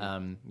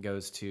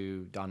 goes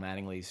to Don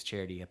Mattingly's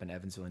charity up in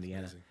Evansville,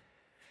 Indiana. Amazing.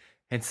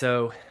 And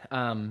so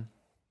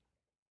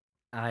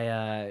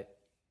I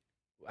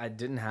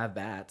didn't have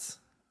bats.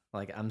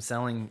 Like I'm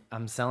selling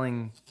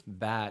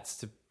bats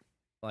to,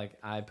 like,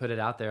 I put it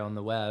out there on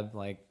the web,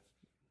 like,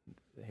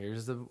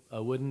 here's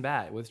a wooden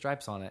bat with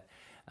stripes on it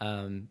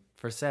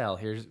for sale.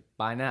 Here's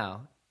buy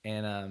now,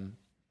 and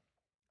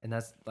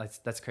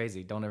that's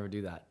crazy. Don't ever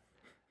do that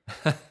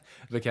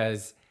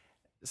because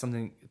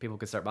people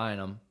could start buying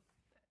them,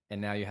 and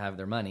now you have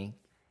their money,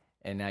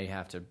 and now you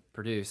have to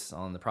produce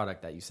on the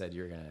product that you said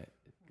you're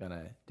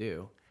gonna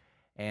do.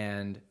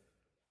 And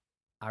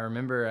I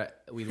remember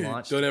we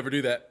launched. Don't ever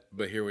do that,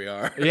 but here we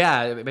are.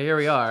 Yeah, but here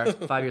we are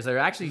 5 years later.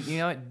 Actually, you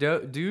know what?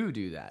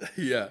 Do that.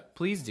 Yeah.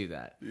 Please do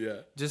that.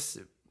 Yeah. Just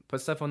put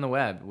stuff on the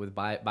web with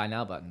buy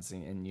now buttons,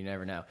 and you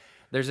never know.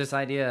 There's this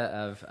idea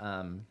of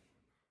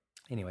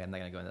anyway, I'm not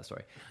gonna go into that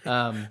story.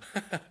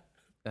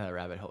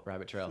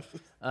 Rabbit trail.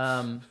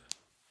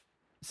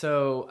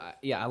 So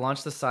I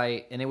launched the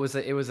site, and it was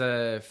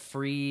a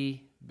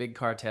free Big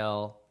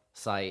Cartel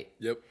site.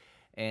 Yep.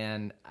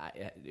 And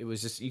it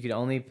was just, you could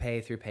only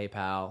pay through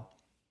PayPal.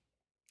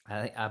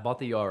 I bought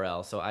the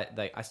URL, so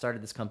I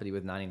started this company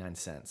with 99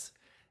 cents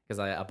because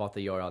I bought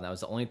the URL, and that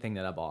was the only thing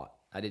that I bought.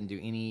 I didn't do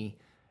any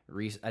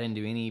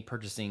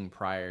purchasing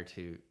prior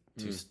to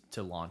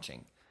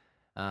launching,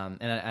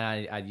 and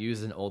I'd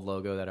used an old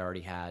logo that I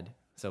already had.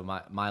 So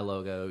my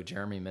logo,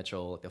 Jeremy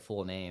Mitchell, like the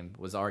full name,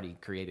 was already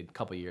created a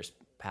couple years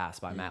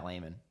past by Matt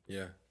Lehman.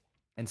 Yeah,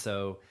 and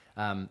so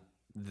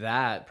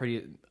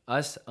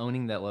us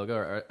owning that logo,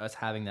 or us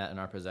having that in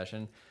our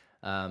possession,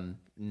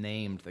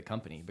 named the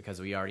company,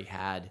 because we already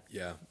had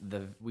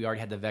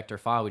the vector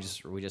file.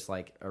 We just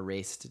like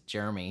erased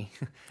Jeremy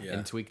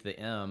and tweaked the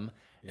M,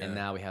 and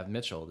now we have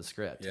Mitchell, the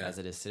script, as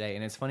it is today.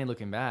 And it's funny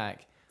looking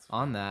back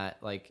on that.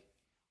 Like,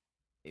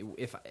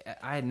 if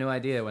I had no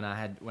idea when I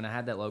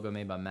had that logo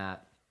made by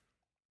Matt,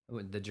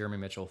 the Jeremy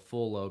Mitchell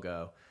full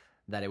logo,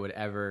 that it would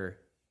ever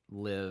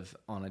live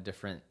on a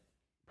different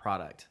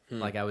product.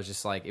 Like, I was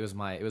just like, it was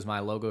my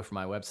logo for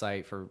my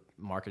website, for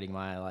marketing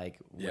my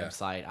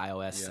website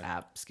iOS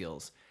app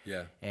skills.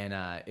 Yeah.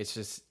 And it's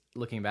just,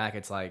 looking back,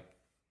 it's like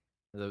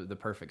the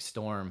perfect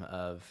storm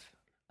of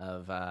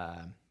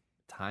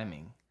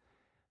timing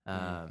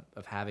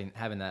of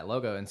having that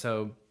logo. And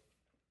so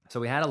So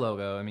we had a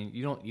logo. I mean,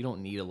 you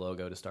don't need a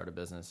logo to start a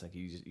business. Like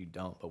you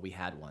don't, but we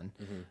had one.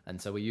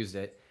 And so we used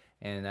it.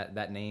 And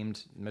that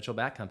named Mitchell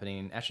Bat Company.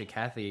 And actually,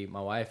 Kathy,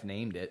 my wife,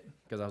 named it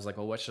because I was like,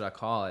 well, what should I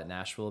call it?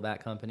 Nashville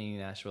Bat Company,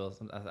 Nashville.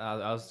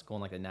 I was going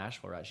like the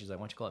Nashville route. She's like,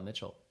 why don't you call it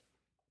Mitchell?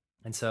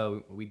 And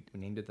so we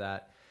named it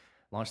that,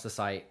 launched the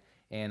site,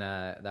 and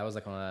that was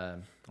like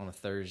on a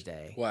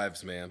Thursday.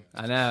 Wives, man.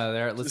 I know.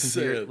 They're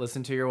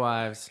listen to your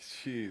wives.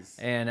 Jeez.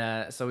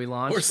 And so we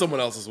launched. Or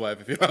someone else's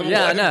wife if you have a wife.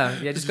 I know.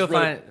 Yeah, just go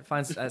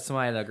find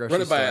somebody at a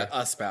grocery store. Run it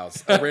by a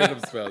spouse, a random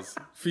spouse,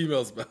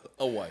 female spouse,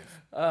 a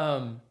wife.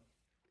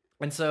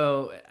 And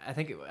so I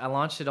think I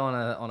launched it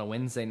on a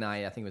Wednesday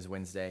night. I think it was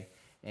Wednesday,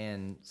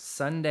 and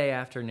Sunday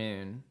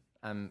afternoon,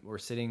 we're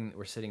sitting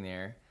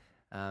there,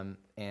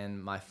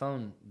 and my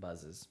phone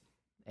buzzes,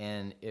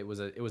 and it was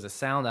a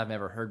sound I've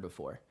never heard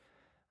before,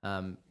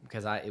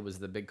 because it was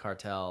the Big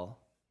Cartel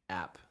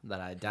app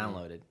that I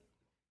downloaded,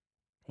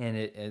 and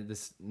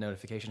this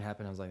notification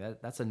happened. I was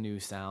like, that's a new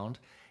sound,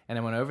 and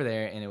I went over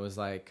there, and it was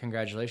like,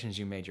 congratulations,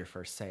 you made your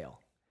first sale,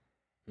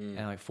 and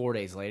like 4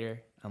 days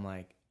later, I'm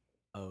like,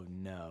 oh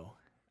no,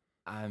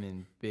 I'm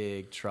in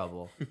big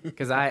trouble.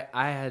 Because I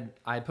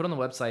had put on the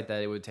website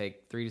that it would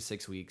take 3 to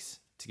 6 weeks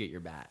to get your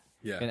bat.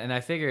 Yeah. And I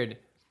figured,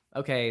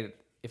 okay,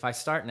 if I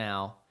start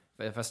now,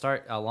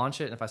 I'll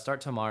launch it, and if I start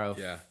tomorrow,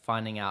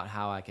 finding out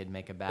how I could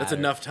make a bat. That's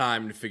enough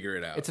time to figure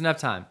it out. It's enough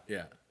time.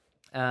 Yeah.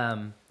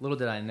 Little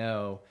did I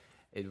know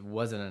it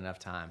wasn't enough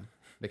time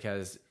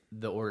because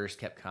the orders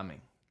kept coming.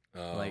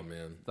 Oh,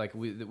 man. Like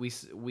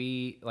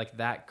we like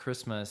that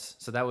Christmas.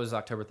 So that was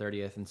October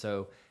 30th. And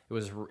so it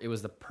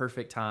was the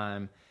perfect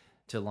time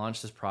to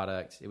launch this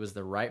product. It was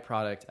the right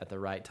product at the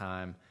right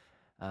time.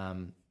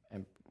 And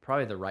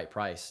probably the right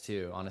price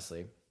too,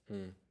 honestly.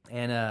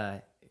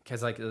 And,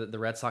 cause like the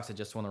Red Sox had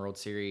just won the World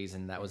Series,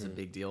 and that was a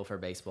big deal for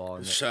baseball.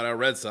 And shout out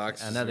Red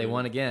Sox. I know they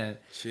won again.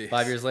 Jeez.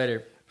 5 years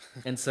later.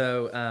 And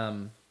so,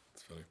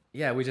 That's funny.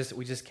 Yeah, we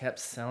just kept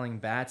selling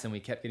bats, and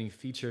we kept getting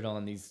featured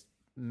on these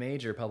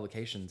major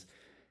publications,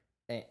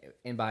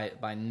 and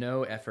by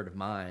no effort of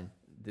mine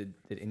did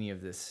any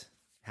of this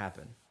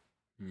happen.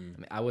 I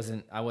mean, I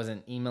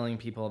wasn't emailing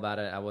people about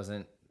it.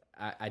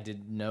 I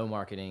did no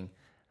marketing.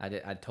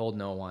 I told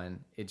no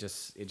one. It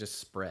just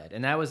spread,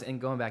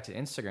 and going back to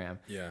Instagram.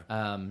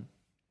 Yeah.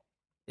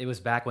 It was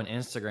back when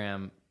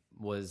Instagram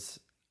was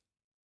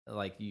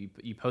like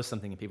you post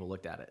something and people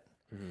looked at it.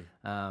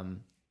 And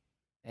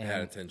it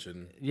had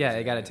attention. Yeah,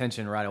 it got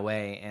attention right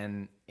away,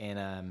 and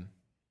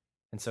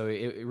so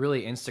it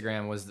really,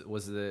 Instagram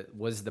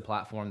was the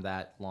platform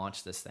that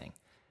launched this thing.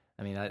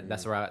 I mean,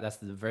 that's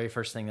the very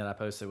first thing that I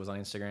posted was on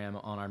Instagram,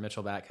 on our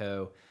Mitchell Bat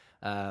Co.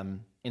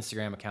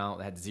 Instagram account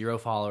that had 0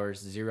 followers,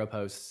 0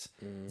 posts,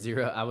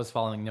 0. I was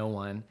following no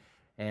one,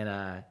 and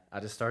I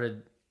just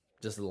started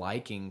just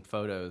liking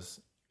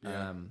photos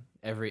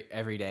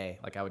every day.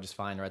 Like I would just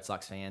find Red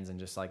Sox fans, and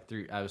just like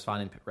I was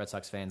finding Red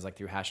Sox fans like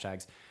through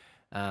hashtags,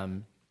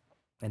 and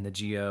the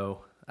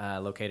geo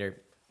locator,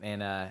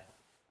 and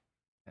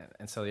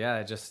so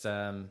yeah, just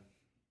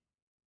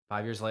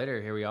 5 years later,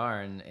 here we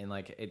are, and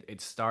like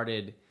it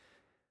started.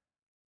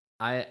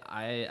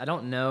 I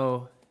don't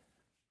know.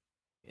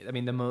 I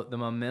mean, the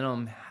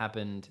momentum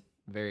happened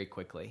very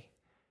quickly.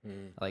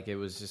 Like it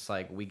was just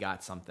like we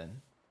got something.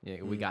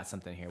 Yeah, we got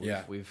something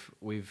here.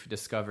 We've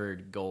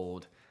discovered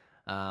gold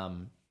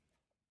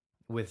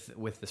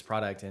with this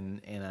product,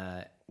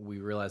 and we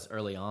realized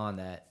early on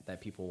that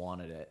people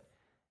wanted it,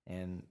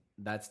 and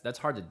that's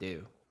hard to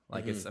do.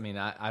 Like it's. I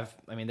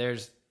mean,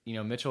 there's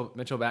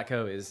Mitchell Bat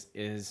Co.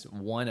 is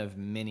one of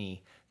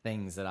many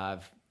things that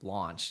I've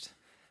launched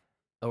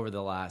over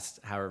the last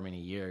however many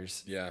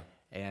years. Yeah,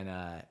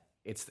 and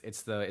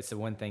it's the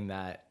one thing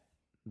that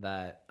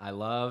I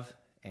love,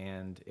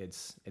 and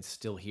it's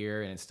still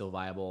here, and it's still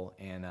viable,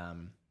 and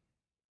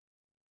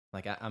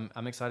like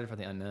I'm excited for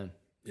the unknown.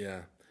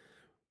 Yeah.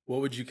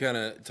 What would you kind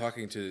of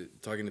talking to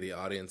the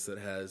audience that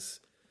has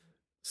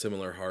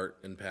similar heart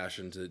and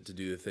passion to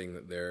do the thing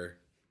that they're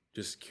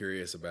just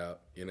curious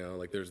about,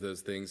 like there's those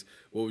things,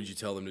 what would you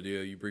tell them to do?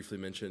 You briefly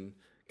mentioned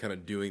kind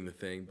of doing the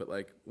thing, but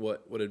like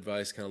what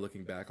advice, kind of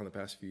looking back on the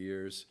past few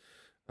years,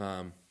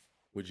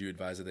 would you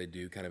advise that they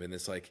do kind of in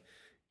this like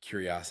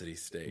curiosity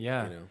state?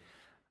 Yeah.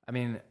 I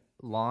mean,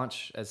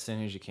 launch as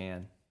soon as you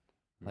can.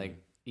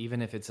 Like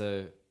even if it's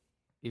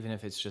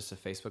just a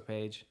Facebook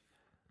page,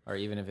 or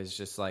even if it's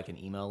just like an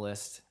email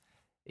list,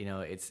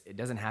 it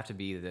doesn't have to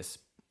be this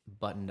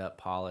buttoned up,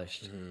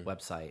 polished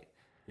website.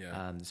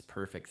 Yeah. This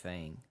perfect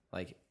thing.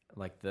 Like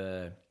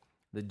the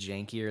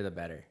jankier the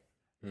better.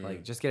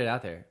 Like just get it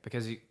out there,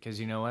 because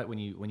you know what, when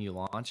you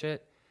launch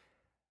it,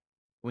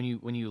 when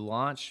you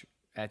launch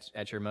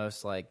at your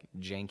most like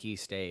janky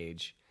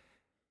stage,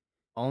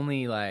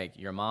 only like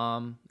your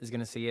mom is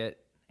gonna see it,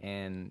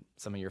 and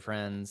some of your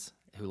friends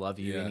who love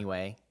you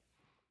anyway.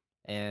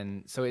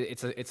 And so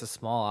it's a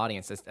small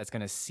audience that's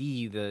gonna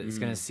see it's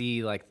gonna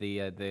see like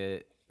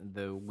the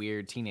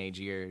weird teenage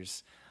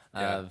years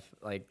of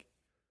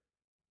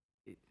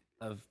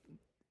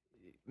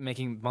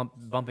making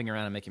bumping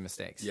around and making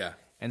mistakes. Yeah.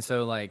 And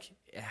so like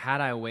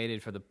had I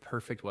waited for the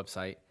perfect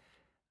website,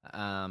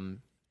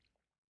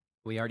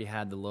 we already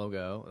had the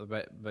logo,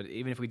 but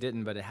even if we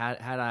didn't, but had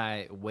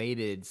I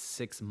waited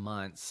 6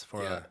 months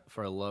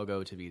for a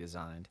logo to be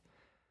designed,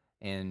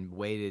 and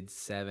waited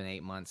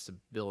 7-8 months to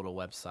build a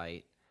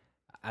website,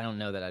 I don't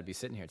know that I'd be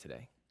sitting here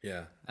today.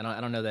 Yeah, I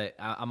don't know that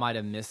I might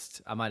have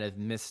missed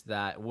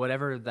that,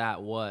 whatever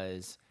that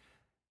was,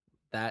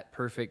 the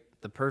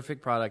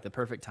perfect product, the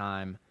perfect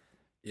time,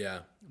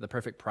 the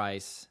perfect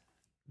price,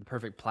 the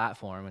perfect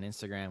platform. When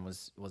Instagram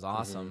was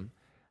awesome,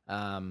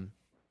 my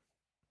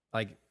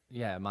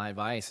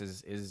advice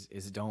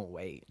is don't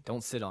wait,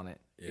 don't sit on it.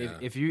 Yeah.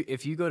 If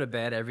you go to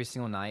bed every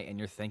single night and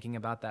you're thinking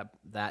about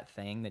that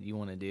thing that you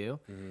want to do,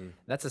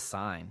 that's a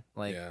sign.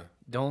 Like,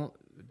 don't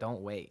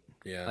wait.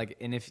 Yeah. Like,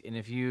 and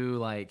if you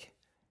like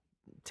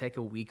take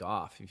a week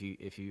off if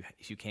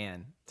you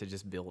can, to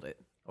just build it,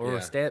 or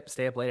stay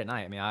up late at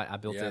night. I mean, I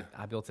built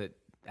it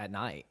at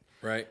night.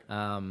 Right.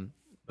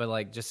 But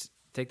like, just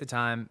take the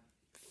time,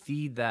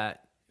 feed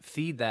that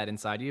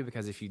inside you,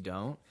 because if you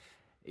don't,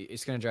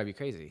 it's going to drive you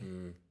crazy.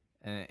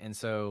 And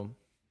so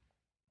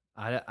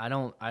I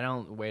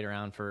don't wait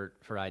around for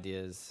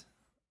ideas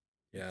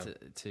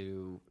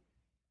to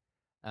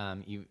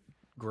you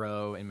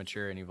grow and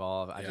mature and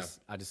evolve.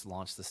 I just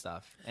launch the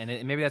stuff, and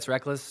maybe that's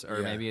reckless,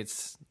 or maybe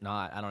it's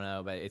not. I don't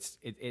know, but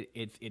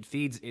it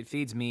feeds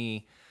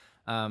me.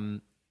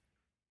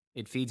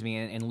 It feeds me,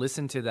 and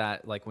listen to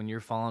that. Like, when you're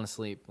falling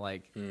asleep,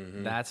 like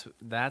that's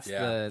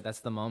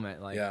the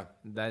moment. Like,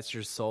 that's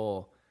your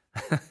soul.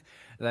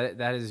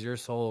 That is your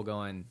soul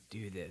going,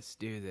 do this.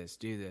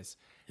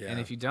 Yeah. And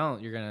if you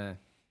don't, it's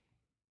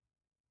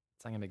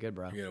not gonna be good,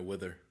 bro. You're gonna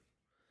wither.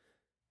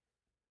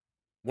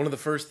 One of the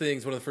first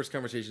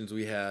conversations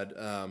we had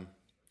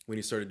when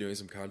you started doing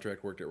some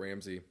contract work at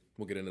Ramsey,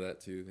 we'll get into that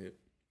too.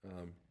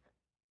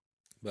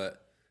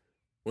 But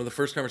one of the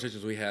first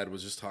conversations we had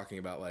was just talking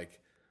about like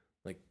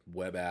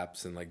web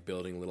apps and like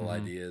building little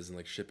ideas and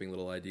like shipping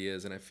little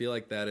ideas. And I feel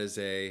like that is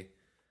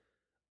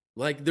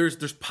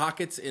there's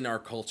pockets in our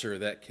culture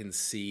that can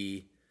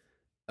see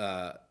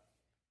the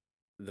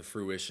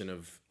fruition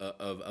of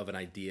an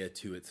idea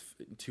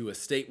to a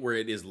state where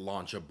it is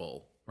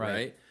launchable,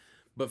 right?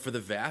 But for the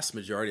vast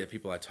majority of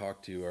people I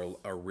talk to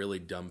are really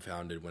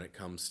dumbfounded when it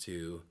comes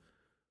to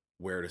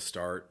where to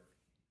start,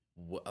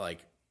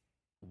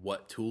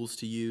 what tools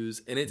to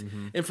use. And it's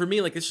and for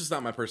me, like, it's just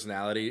not my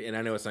personality, and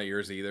I know it's not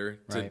yours either,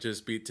 to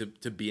just be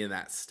to be in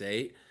that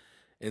state.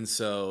 And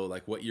so,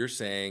 like, what you're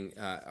saying,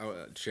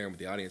 sharing with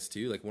the audience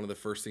too, like, one of the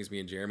first things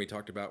me and Jeremy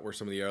talked about were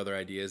some of the other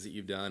ideas that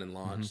you've done and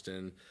launched.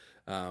 And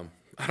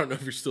I don't know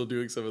if you're still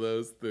doing some of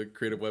those, the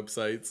creative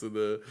websites and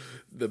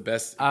the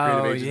best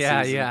creative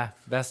agencies.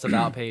 Best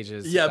About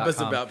Pages. Best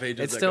About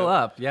Pages. It's still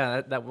up.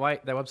 Yeah, that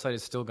website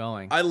is still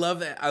going. I love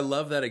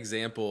that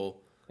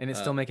example. And it's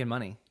still making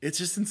money. It's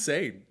just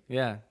insane.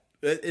 Yeah.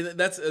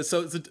 That's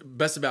so it's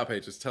Best About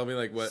Pages. Tell me,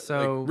 like, what?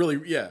 So, like,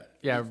 really,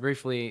 yeah,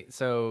 briefly.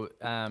 So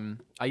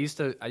I used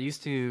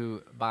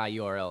to buy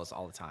URLs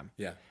all the time.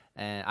 Yeah.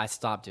 And I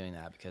stopped doing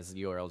that because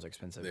URLs are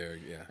expensive.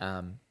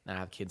 And I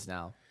have kids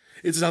now.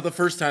 It's not the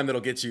first time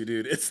that'll get you,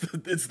 dude. It's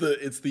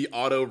the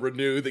auto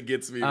renew that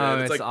gets me, man.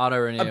 It's like auto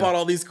renew. I bought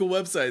all these cool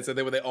websites, and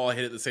then when they all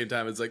hit at the same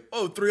time, it's like,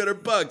 oh,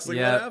 $300. Like, what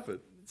happened?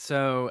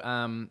 So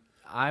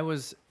I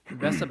was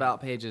Best About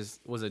Pages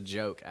was a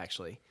joke,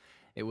 actually.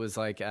 It was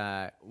like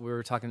we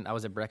were talking. I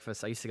was at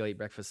breakfast. I used to go eat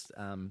breakfast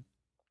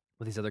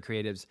with these other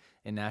creatives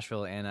in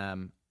Nashville,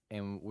 and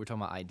we were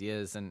talking about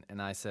ideas.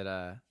 And I said,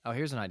 "Oh,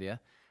 here's an idea.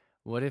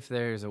 What if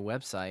there's a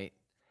website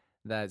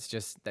that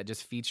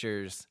just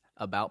features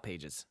about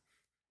pages?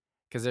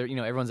 Because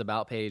everyone's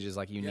about page is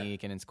like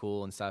unique and it's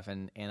cool and stuff.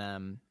 And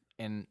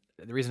the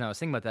reason I was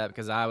thinking about that,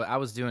 because I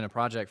was doing a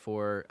project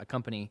for a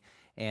company.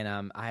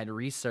 And I had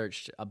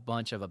researched a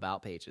bunch of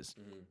about pages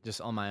just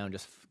on my own,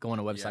 just going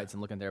to websites and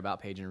looking at their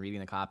about page and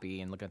reading the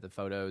copy and looking at the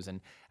photos. And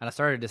I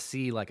started to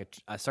see like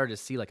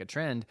a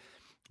trend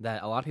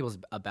that a lot of people's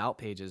about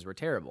pages were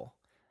terrible.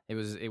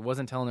 It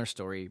wasn't telling their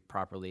story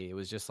properly. It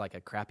was just like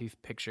a crappy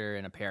picture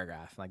and a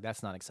paragraph. Like,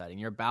 that's not exciting.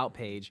 Your about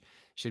page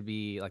should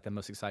be like the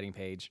most exciting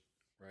page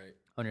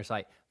on your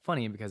site.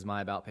 Funny, because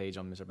my about page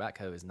on Mr.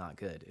 Batco is not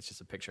good. It's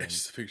just a picture. It's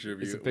just a picture of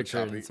you. It's a picture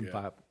and some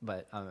pop.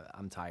 But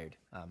I'm tired.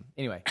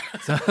 Anyway,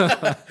 so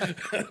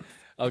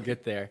I'll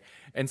get there.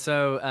 And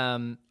so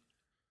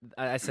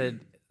I said,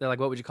 they're like,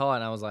 what would you call it?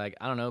 And I was like,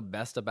 I don't know,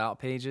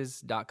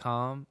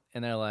 bestaboutpages.com.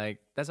 And they're like,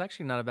 that's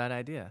actually not a bad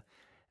idea.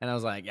 And I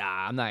was like, yeah,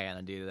 I'm not going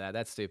to do that.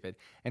 That's stupid.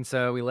 And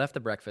so we left the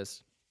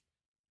breakfast,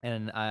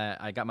 and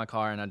I got my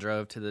car and I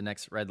drove to the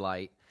next red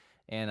light.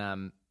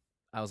 And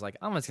I was like,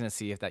 I'm just going to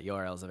see if that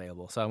URL is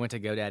available. So I went to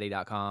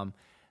GoDaddy.com.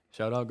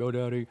 Shout out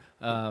GoDaddy.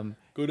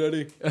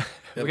 GoDaddy.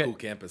 They have a cool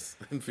campus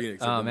in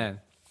Phoenix. Oh, man.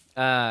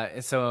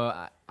 So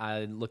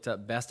I looked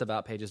up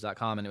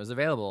bestaboutpages.com, and it was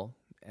available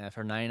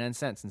for 99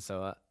 cents. And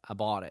so I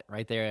bought it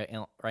right there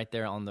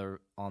on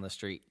the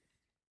street.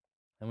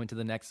 I went to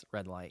the next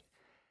red light,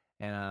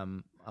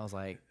 and I was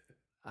like,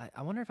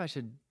 I wonder if I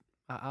should.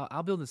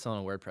 I'll build this on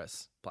a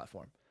WordPress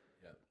platform.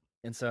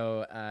 And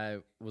so I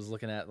was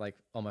looking at like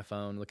on my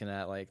phone, looking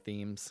at like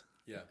themes.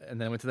 Yeah. And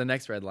then I went to the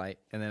next red light,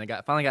 and then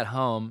finally got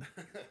home,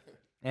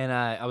 and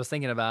I was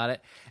thinking about it,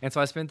 and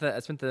so I spent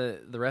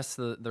the rest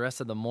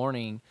of the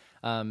morning.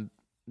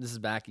 This is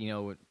back,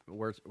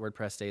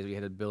 WordPress days. We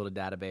had to build a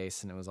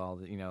database, and it was all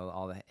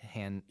the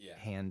hand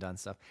done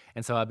stuff.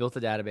 And so I built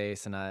a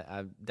database, and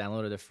I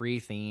downloaded a free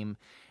theme,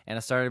 and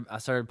I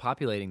started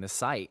populating the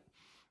site,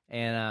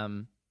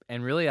 and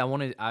really I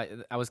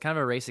was kind of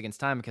a race against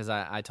time because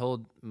I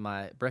told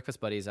my breakfast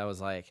buddies, I was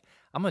like,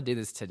 I'm gonna do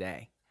this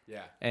today.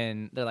 Yeah.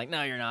 And they're like,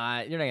 no, you're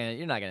not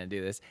gonna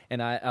do this.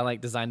 And I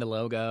like designed a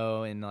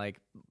logo and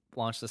like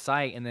launched the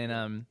site, and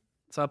then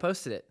so I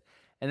posted it,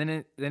 and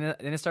then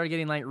it started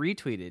getting like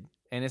retweeted,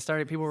 and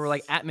people were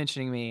like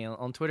mentioning me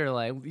on Twitter,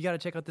 like, you got to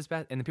check out this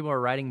and then people were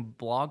writing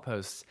blog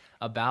posts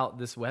about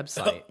this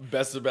website.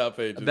 Best About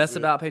Pages.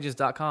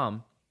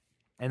 Bestaboutpages.com.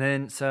 And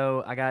then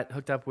so I got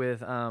hooked up with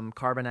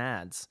Carbon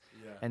Ads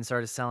and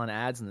started selling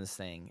ads in this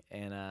thing,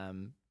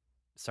 and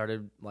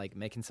started like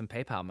making some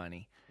PayPal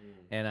money.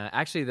 And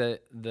actually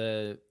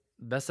the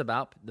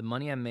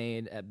money I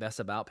made at Best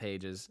About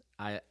Pages,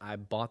 I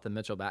bought the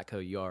Mitchell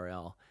Batco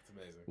URL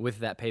with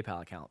that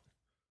PayPal account,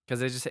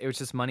 because it was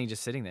just money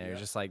just sitting there. It was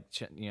just like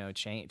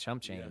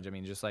chump change. I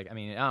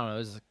mean, I don't know, it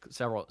was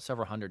several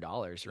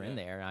 $100s were in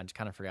there, and I just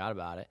kind of forgot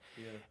about it.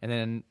 And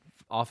then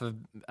off of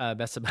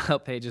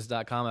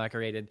bestaboutpages.com, I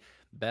created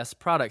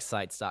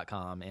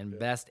bestproductsites.com and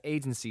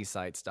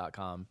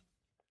bestagencysites.com.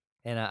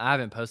 And I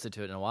haven't posted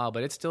to it in a while,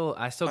 but I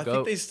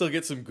think they still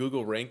get some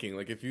Google ranking.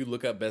 Like if you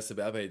look up Best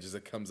About Pages,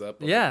 it comes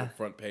up on the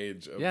front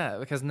page.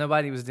 Because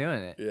nobody was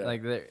doing it. Yeah.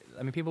 Like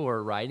people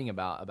were writing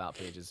about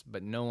pages,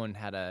 but no one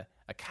had a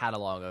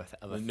catalog of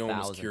 1,000. No one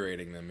was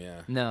curating them.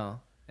 Yeah.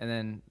 No. And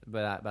then,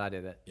 but I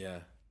did it. Yeah.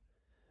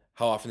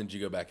 How often did you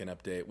go back and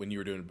update when you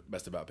were doing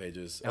Best About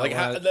Pages?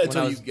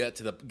 Until you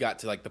got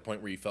to like the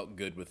point where you felt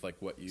good with like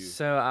what you.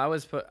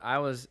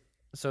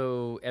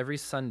 So every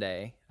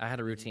Sunday I had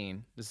a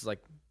routine. This is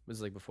like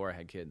before I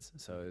had kids,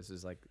 so this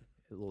is like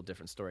a little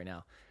different story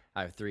now.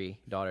 I have 3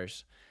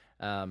 daughters,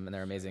 and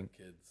they're amazing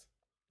kids.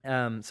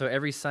 So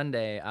every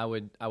Sunday I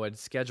would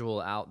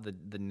schedule out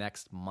the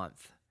next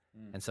month,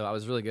 and so I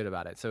was really good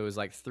about it. So it was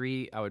like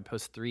 3. I would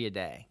post 3 a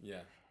day.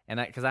 Yeah. And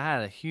because I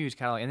had a huge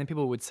catalog, and then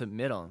people would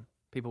submit them.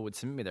 People would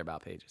submit me their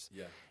About Pages.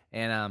 Yeah.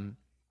 And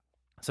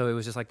so it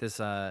was just like this.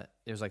 It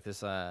was like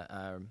this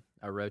a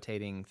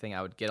rotating thing.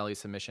 I would get all these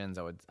submissions.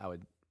 I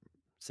would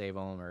save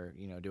them or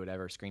do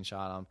whatever,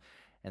 screenshot them.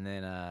 And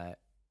then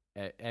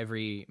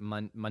every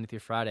Monday through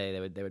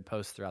Friday, they would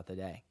post throughout the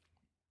day.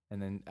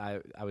 And then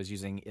I was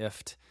using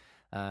IFT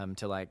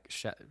to like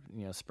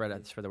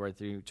spread the word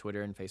through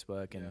Twitter and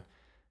Facebook,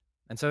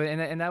 and so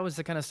that was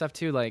the kind of stuff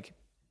too. Like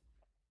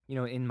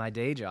in my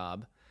day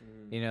job,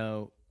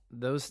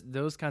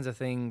 those kinds of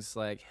things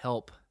like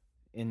help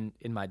in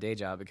my day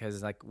job,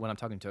 because like when I'm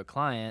talking to a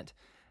client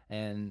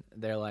and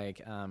they're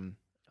like,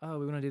 oh,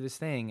 we want to do this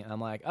thing, and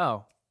I'm like,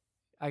 oh,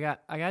 I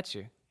got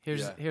you.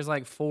 Here's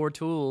like 4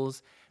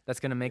 tools that's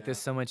going to make this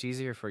so much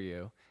easier for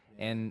you.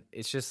 Yeah. And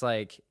it's just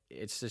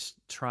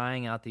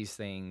trying out these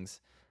things.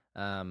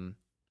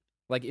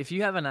 Like if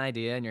you have an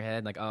idea in your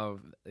head, like, oh,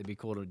 it'd be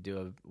cool to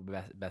do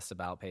a Best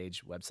About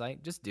Page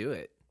website, just do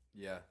it.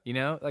 Yeah.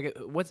 Like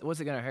what's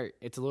it going to hurt?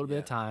 It's a little bit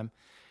of time.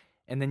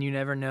 And then you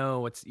never know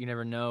what's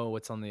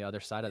on the other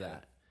side of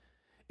that.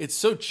 It's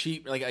so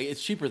cheap. Like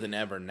it's cheaper than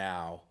ever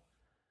now.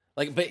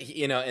 Like, but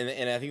and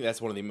I think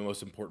that's one of the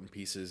most important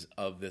pieces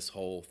of this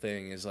whole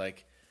thing is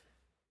like,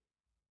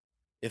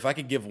 if I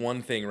could give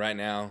one thing right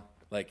now,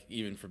 like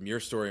even from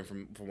your story and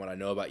from what I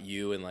know about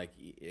you and like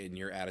in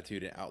your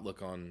attitude and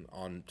outlook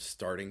on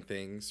starting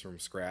things from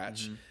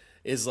scratch,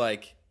 is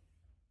like,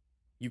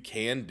 you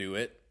can do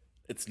it.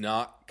 It's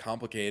not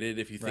complicated.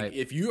 If you think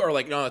if you are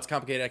like, no, it's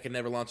complicated, I can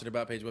never launch an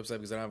About Page website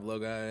because I don't have a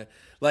logo.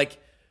 Like,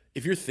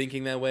 if you're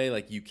thinking that way,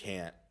 like you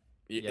can't.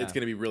 It's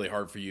going to be really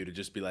hard for you to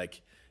just be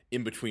like,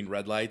 in between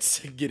red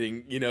lights,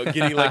 getting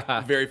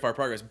like very far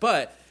progress.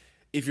 But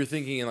if you're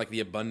thinking in like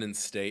the abundance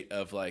state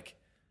of like,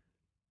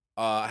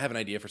 I have an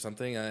idea for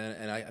something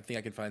and I think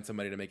I can find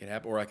somebody to make it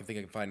happen, or I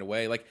can find a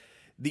way. Like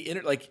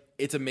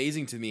it's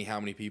amazing to me how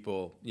many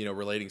people,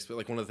 relating.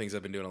 Like one of the things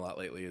I've been doing a lot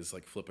lately is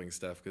like flipping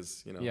stuff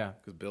because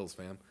bills,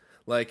 fam.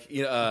 Like,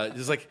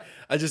 just like,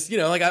 I just,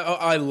 like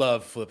I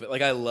love flipping.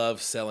 Like I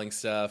love selling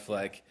stuff.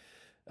 Like,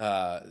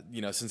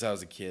 since I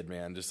was a kid,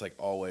 man, just like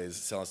always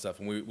selling stuff.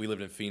 And we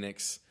lived in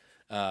Phoenix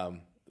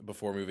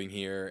before moving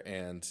here,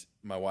 and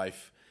my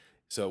wife,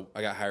 so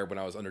I got hired when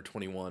I was under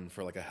 21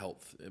 for like a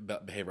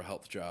behavioral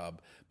health job,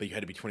 but you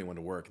had to be 21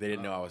 to work. They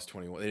didn't know I was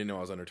 21. They didn't know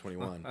I was under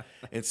 21.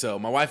 And so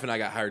my wife and I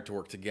got hired to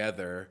work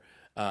together.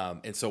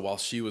 And so while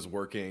she was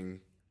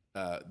working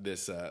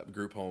this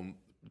group home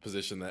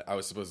position that I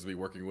was supposed to be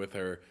working with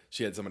her,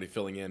 she had somebody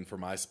filling in for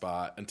my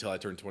spot until I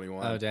turned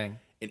 21. Oh, dang.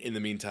 And in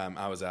the meantime,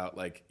 I was out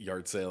like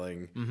yard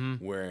sailing,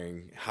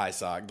 wearing high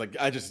socks. Like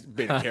I just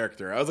made a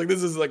character. I was like,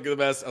 this is like the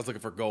best. I was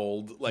looking for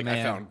gold. Like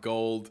I found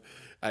gold.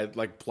 I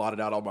like plotted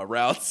out all my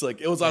routes.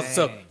 Like it was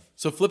awesome.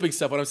 So flipping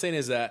stuff. What I'm saying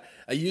is that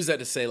I use that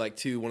to say like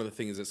too. One of the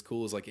things that's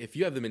cool is like if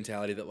you have the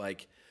mentality that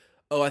like,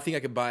 oh, I think I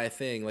could buy a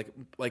thing.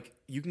 Like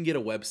you can get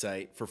a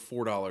website for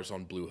 $4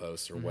 on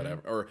Bluehost or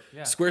whatever. Or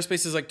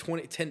Squarespace is like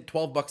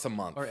 $12 a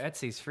month. Or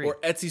Etsy's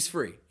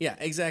free. Yeah,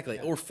 exactly.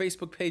 Yeah. Or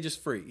Facebook page is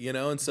free, you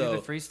know? And so do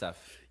the free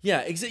stuff. Yeah,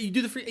 exactly. You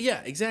do the free.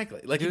 Yeah,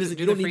 exactly. Like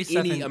you don't need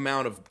any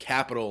amount of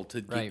capital to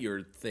get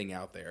your thing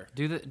out there.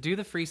 Do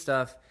the free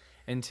stuff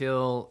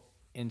until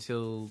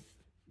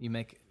you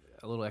make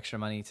a little extra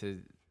money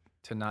to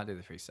not do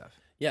the free stuff.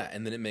 Yeah,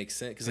 and then it makes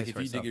sense because like if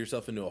you dig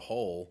yourself into a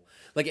hole,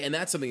 like, and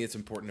that's something that's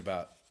important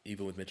about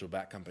even with Mitchell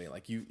Bat Company.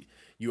 Like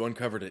you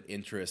uncovered an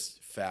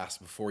interest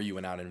fast before you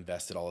went out and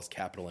invested all this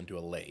capital into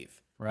a lathe.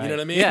 Right. You know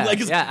what I mean? Yeah,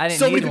 like, I didn't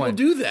so need many people one.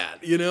 do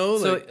that. You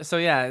know? So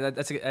yeah,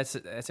 that's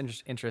an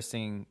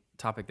interesting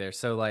topic there.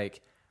 So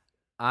like,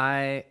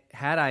 had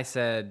I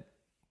said,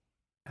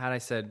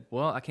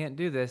 well, I can't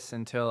do this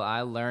until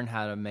I learn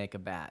how to make a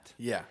bat.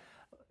 Yeah.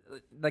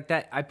 Like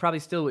that, I probably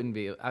still wouldn't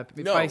be.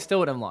 Probably still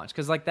wouldn't launch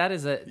because like that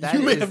is a. That you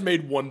may have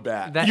made one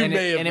bat.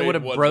 It would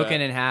have broken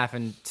in half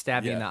and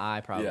stabbed you in the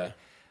eye probably.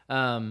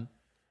 Yeah.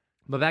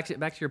 But back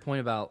to your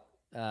point about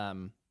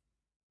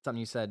something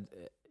you said.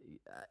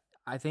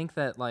 I think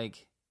that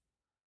like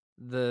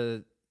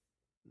the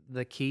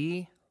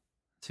key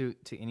to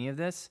any of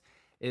this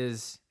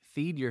is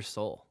feed your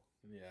soul.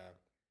 Yeah.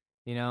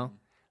 You know,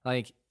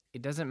 like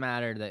it doesn't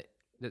matter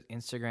that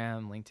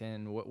Instagram,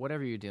 LinkedIn,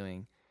 whatever you're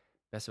doing.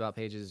 Best About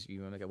pages, you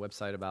want to make a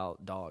website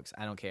about dogs.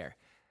 I don't care.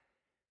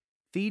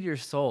 Feed your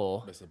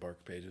soul. Best of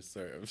Bark pages.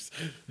 Sorry.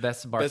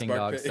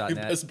 Bestbarkingdogs.net.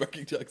 Best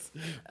Barking Dogs.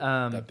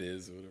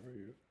 .biz or whatever.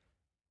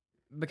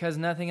 Because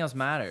nothing else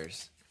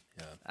matters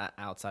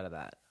outside of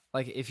that.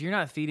 Like if you're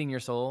not feeding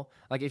your soul,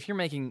 like if you're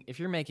making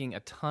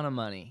a ton of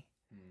money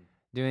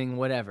doing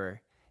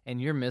whatever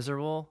and you're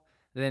miserable,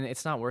 then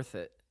it's not worth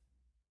it.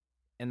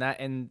 And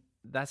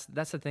that's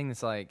the thing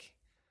that's like,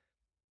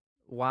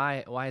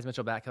 why has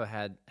Mitchell Bat Co.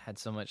 had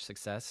so much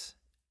success?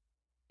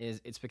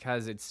 It's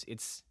because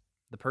it's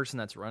the person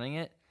that's running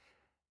it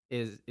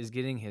is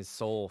getting his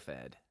soul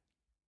fed,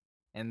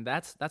 and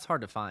that's hard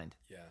to find.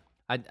 Yeah,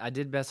 I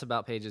did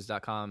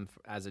bestaboutpages.com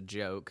as a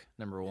joke,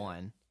 number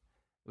one,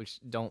 which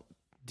don't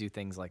do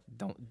things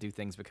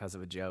because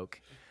of a joke,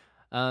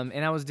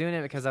 and I was doing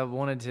it because I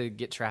wanted to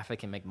get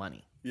traffic and make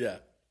money. Yeah,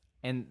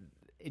 and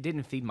it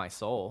didn't feed my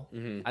soul.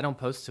 Mm-hmm. I don't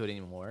post to it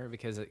anymore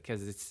because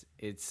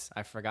it's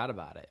I forgot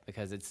about it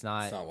because it's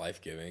not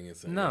life-giving.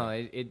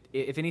 It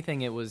if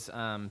anything it was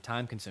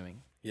time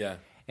consuming. Yeah.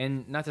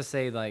 And not to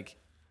say that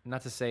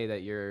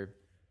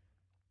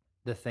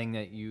the thing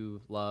that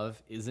you love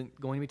isn't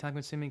going to be time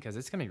consuming because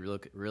it's going to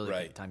be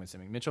really time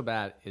consuming. Mitchell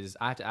Bat is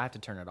I have to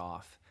turn it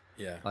off.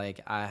 Yeah. Like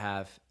I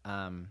have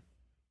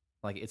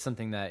like it's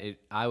something that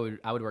I would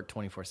work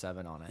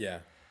 24/7 on it. Yeah.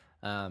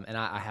 And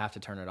I have to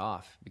turn it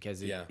off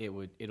because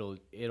it'll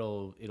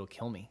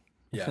kill me.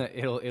 Yeah.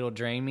 it'll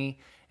drain me,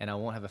 and I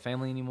won't have a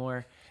family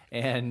anymore.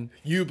 And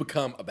you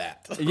become a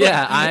bat.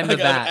 Yeah, I'm the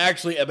bat. I'm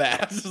actually a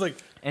bat. It's like,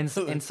 and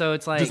so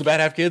it's like, does a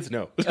bat have kids?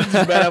 No. Does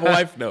a bat have a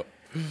wife? No.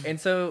 And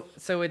so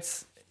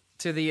it's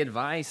to the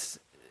advice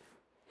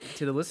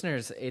to the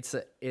listeners.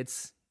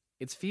 It's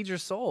feed your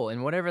soul,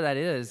 and whatever that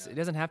is, it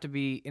doesn't have to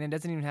be, and it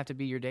doesn't even have to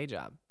be your day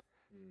job.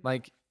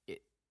 Like.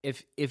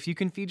 If you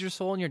can feed your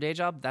soul in your day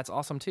job, that's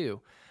awesome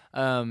too.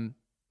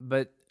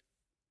 But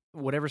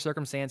whatever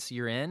circumstance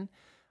you're in,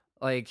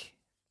 like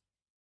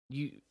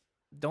you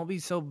don't be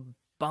so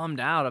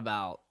bummed out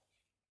about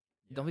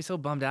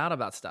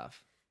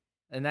stuff.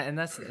 And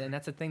that's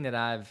the thing that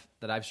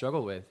I've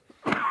struggled with.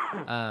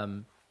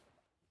 And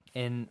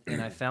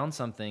I found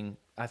something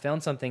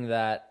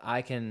that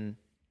I can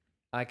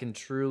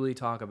truly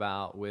talk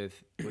about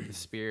with the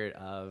spirit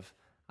of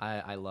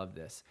I love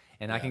this,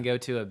 and I can go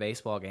to a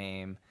baseball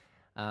game,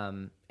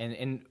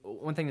 and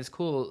one thing that's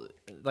cool,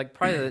 like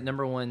probably the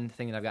number one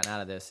thing that I've gotten out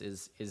of this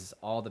is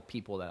all the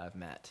people that I've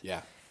met.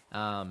 Yeah.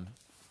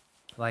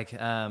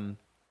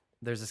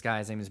 There's this guy.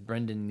 His name is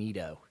Brendan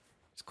Nito.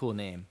 It's a cool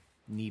name,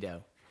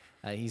 Nito.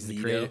 He's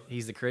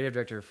the creative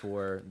director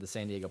for the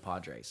San Diego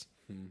Padres.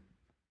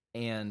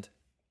 And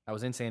I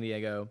was in San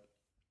Diego.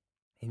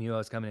 He knew I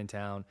was coming in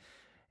town,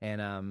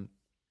 and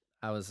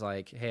I was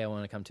like, "Hey, I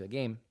want to come to a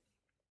game."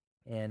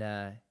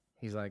 And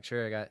he's like,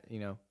 "Sure, I got,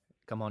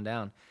 come on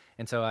down."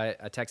 And so I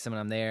text him and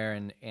I'm there,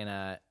 and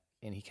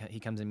he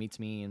comes and meets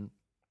me, and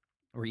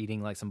we're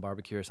eating like some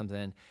barbecue or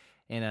something,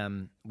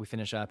 and we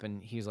finish up,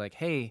 and he's like,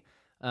 "Hey,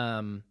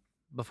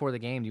 before the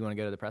game, do you want to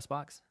go to the press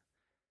box?"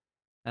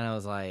 And I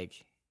was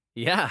like,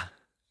 Yeah,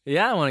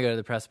 I want to go to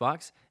the press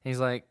box. And he's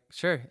like,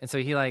 "Sure." And so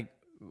we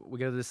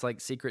go to this like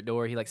secret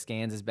door. He like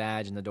scans his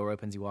badge, and the door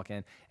opens. You walk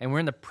in, and we're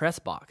in the press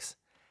box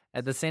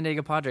at the San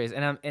Diego Padres,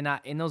 and I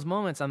in those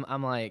moments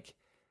I'm like,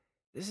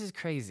 this is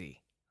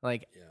crazy.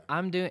 Like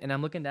I'm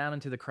looking down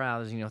into the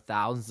crowd. There's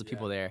thousands of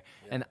people there,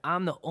 and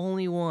I'm the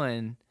only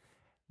one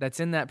that's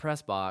in that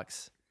press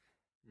box,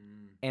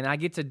 and I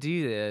get to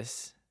do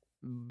this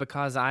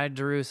because I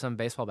drew some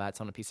baseball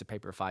bats on a piece of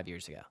paper 5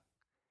 years ago.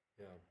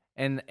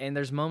 And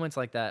there's moments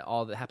like that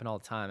that happen all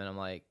the time, and I'm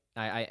like,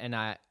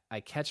 I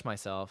catch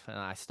myself and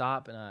I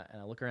stop and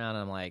I look around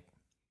and I'm like,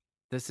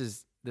 this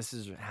is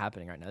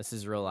happening right now. This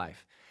is real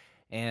life,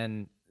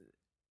 and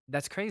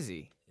that's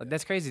crazy. Like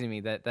that's crazy to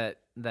me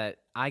that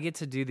I get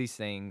to do these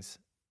things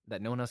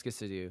that no one else gets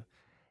to do.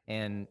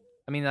 And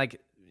I mean, like,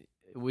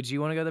 would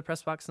you want to go to the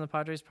press box in the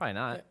Padres? Probably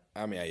not.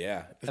 I mean,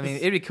 yeah. I mean,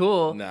 it'd be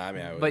cool. No, I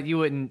mean, I would. But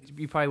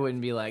you probably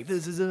wouldn't be like,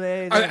 this is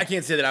amazing. I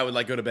can't say that I would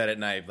like go to bed at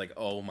night like,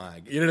 oh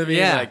my, you know what I mean?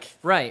 Yeah, like,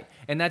 right.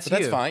 And that's you.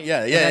 That's fine.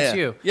 Yeah, And that's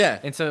you. Yeah.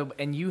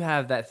 And you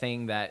have that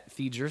thing that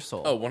feeds your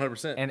soul. Oh,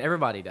 100%. And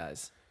everybody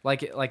does.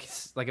 Like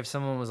if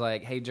someone was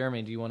like, hey,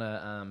 Jeremy, do you want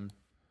to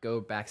go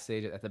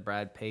backstage at the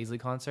Brad Paisley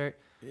concert?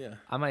 Yeah.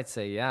 I might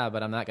say yeah,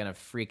 but I'm not going to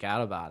freak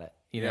out about it.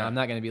 You know, Yeah. I'm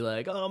not going to be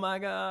like, oh my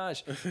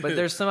gosh. But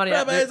there's somebody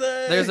Brad out there.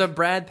 Paisley! There's a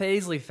Brad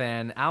Paisley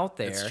fan out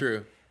there. It's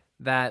true.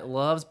 That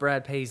loves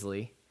Brad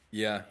Paisley.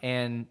 Yeah.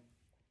 And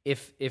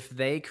if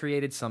they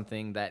created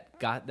something that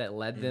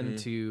led them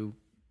to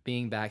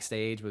being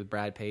backstage with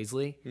Brad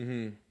Paisley,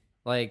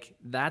 like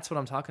that's what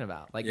I'm talking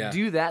about. Like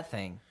do that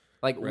thing.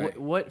 Like Right.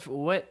 what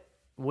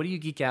do you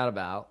geek out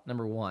about?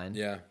 Number one.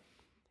 Yeah.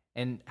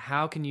 And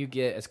how can you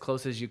get as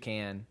close as you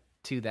can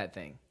to that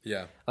thing?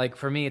 Yeah. Like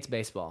for me, it's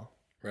baseball.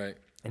 Right.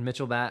 And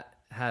Mitchell Bat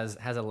has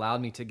allowed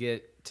me to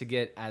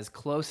get as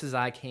close as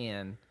I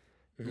can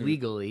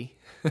legally.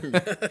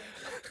 I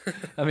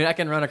mean, I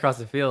can run across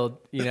the field,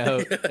 you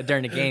know,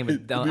 during the game. But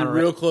I don't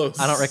real close.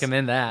 I don't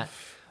recommend that.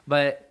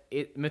 But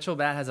Mitchell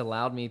Bat has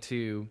allowed me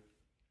to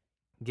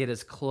get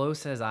as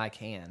close as I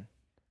can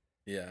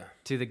Yeah.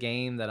 to the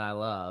game that I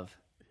love,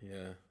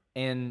 Yeah.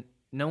 and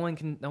no one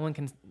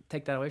can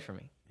take that away from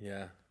me.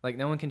 Yeah. Like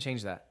no one can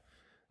change that.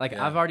 Like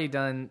Yeah. I've already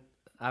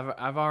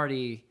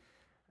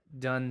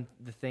done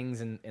the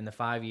things in the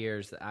 5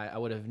 years that I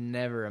would have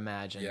never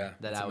imagined Yeah,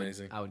 that that's I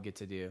amazing. would get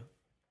to do.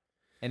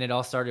 And it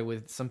all started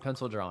with some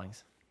pencil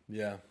drawings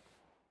Yeah.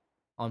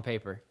 on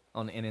paper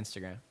in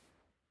Instagram.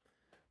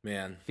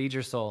 Man. Feed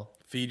your soul.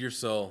 Feed your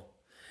soul.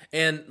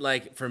 And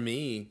like for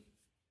me,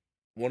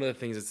 one of the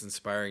things that's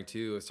inspiring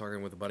too, I was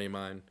talking with a buddy of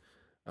mine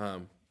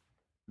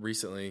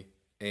recently,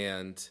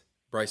 and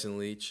Bryson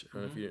Leach. I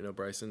don't know if you know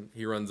Bryson.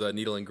 He runs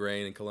Needle and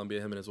Grain in Columbia.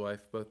 Him and his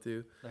wife both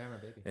do. They're having a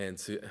baby. And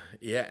so,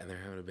 yeah, and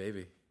they're having a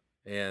baby,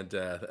 and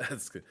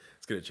that's good.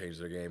 It's going to change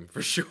their game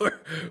for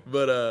sure.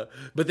 But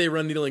they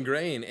run Needle and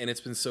Grain, and it's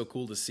been so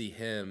cool to see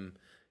him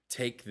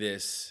take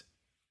this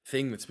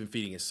thing that's been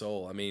feeding his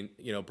soul. I mean,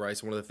 you know,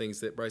 Bryson. One of the things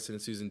that Bryson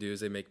and Susan do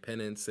is they make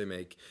pennants. They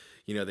make,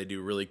 you know, they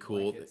do really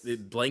cool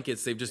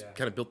blankets. They've just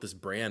kind of built this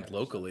brand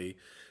locally.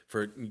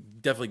 For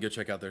definitely go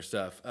check out their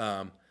stuff.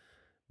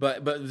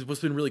 But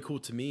what's been really cool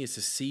to me is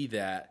to see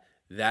that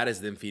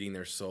is them feeding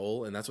their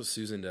soul, and that's what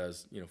Susan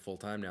does, you know, full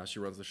time now. She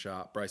runs the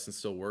shop. Bryson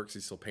still works.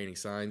 He's still painting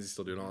signs. He's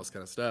still doing all this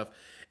kind of stuff,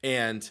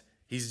 and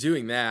he's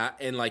doing that.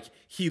 And like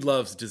he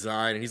loves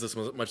design, and he's just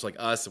much like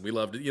us, and we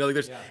love, you know,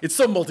 like it's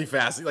so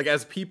multifaceted. Like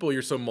as people,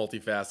 you're so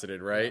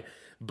multifaceted, right? Yeah.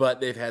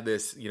 But they've had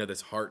this, you know,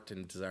 this heart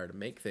and desire to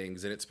make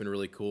things, and it's been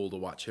really cool to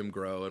watch him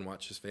grow and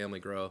watch his family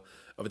grow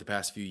over the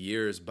past few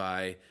years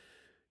by.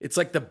 It's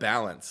like the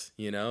balance,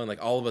 you know, and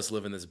like all of us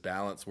live in this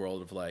balance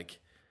world of like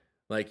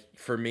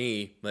for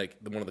me, like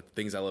one of the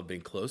things I love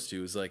being close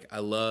to is like I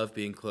love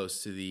being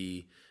close to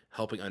the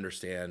helping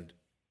understand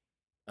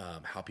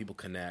how people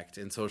connect,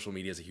 and social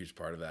media is a huge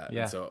part of that.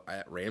 Yeah. And so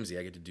at Ramsey,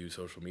 I get to do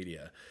social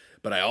media,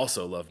 but I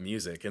also love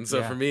music, and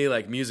so for me,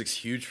 like music's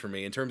huge for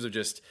me in terms of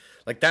just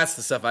like that's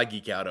the stuff I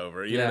geek out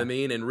over. You know what I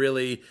mean? And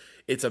really,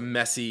 it's a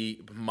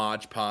messy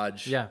Mod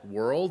Podge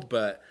world,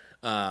 but.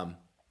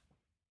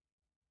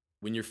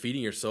 When you're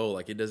feeding your soul,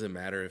 like it doesn't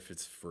matter if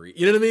it's free.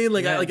 You know what I mean?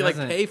 Like, like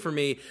pay for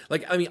me.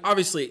 Like, I mean,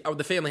 obviously,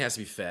 the family has to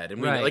be fed,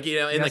 and we like, you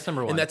know, and like,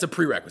 and that's a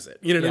prerequisite.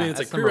 You know what I mean? It's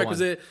like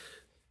prerequisite,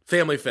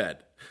 family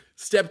fed.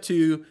 Step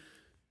 2,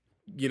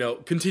 you know,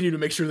 continue to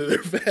make sure that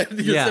they're fed.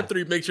 Step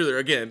 3, make sure they're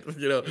again,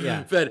 you know,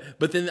 fed.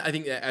 But then I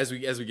think as we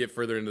get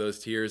further into those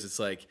tiers, it's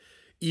like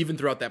even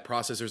throughout that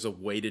process, there's a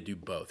way to do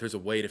both. There's a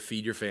way to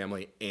feed your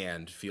family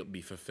and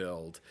be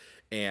fulfilled.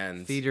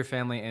 And feed your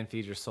family and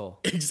feed your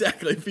soul.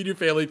 Exactly. Feed your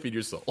family, feed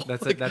your soul.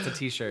 That's a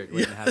t-shirt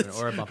waiting to happen,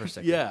 or a bumper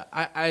sticker. Yeah.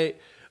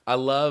 I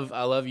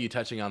love you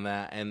touching on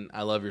that, and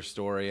I love your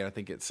story, and I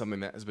think it's something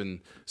that has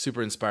been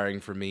super inspiring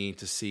for me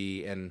to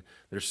see, and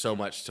there's so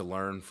much to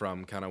learn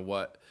from kind of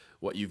what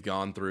you've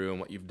gone through and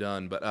what you've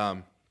done. But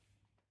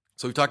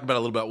so we've talked about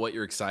a little bit what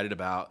you're excited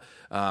about.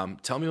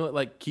 Tell me what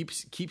like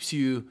keeps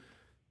you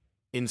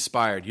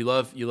inspired. You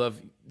love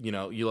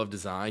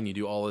design. You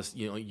do all this.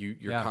 You know,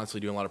 you're constantly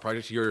doing a lot of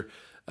projects. You're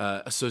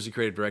associate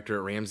creative director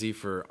at Ramsey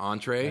for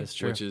Entree,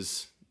 which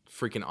is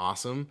freaking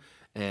awesome.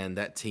 And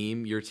that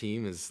team, your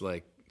team, is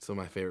like some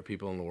of my favorite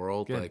people in the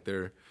world. Good. Like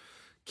they're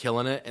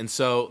killing it. And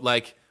so,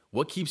 like,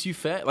 what keeps you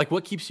fed? Like,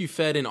 what keeps you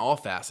fed in all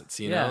facets?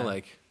 You know,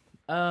 like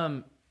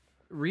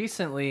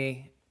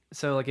recently.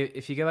 So, like,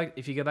 if you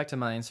go back to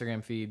my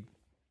Instagram feed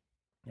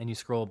and you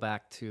scroll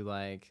back to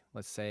like,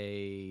 let's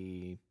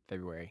say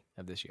February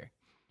of this year,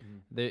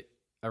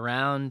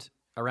 around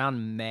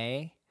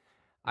May,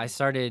 I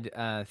started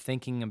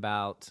thinking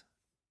about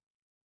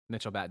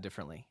Mitchell bat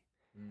differently.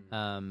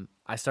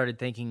 I started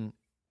thinking,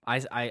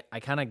 I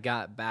kind of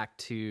got back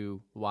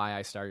to why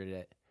I started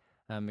it.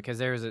 Because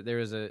there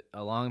was a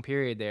long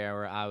period there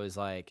where I was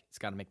like, it's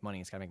got to make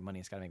money, it's got to make money,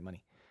 it's got to make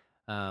money.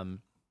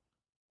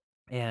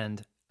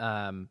 And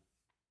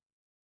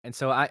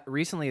so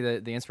recently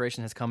the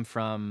inspiration has come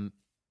from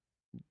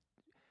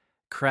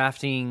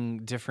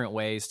crafting different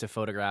ways to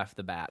photograph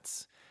the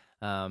bats.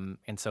 And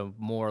so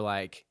more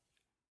like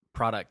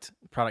product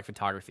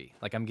photography.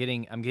 Like I'm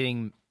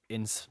getting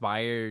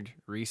inspired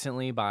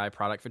recently by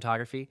product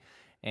photography,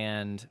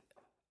 and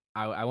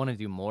I want to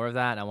do more of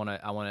that. And I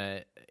want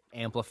to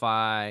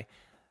amplify.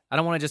 I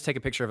don't want to just take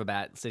a picture of a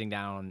bat sitting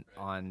down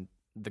on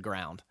the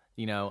ground.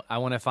 I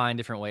want to find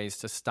different ways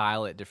to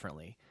style it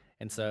differently.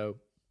 And so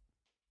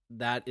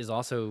that is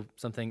also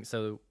something.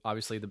 So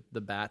obviously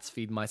the bats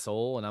feed my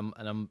soul, and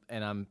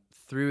I'm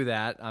through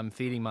that. I'm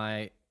feeding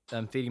my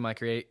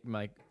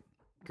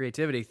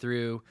creativity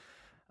through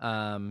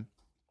product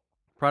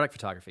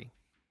photography.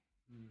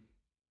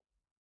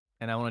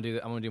 And I want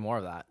to do more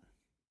of that.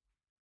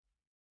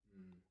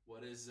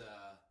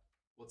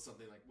 What's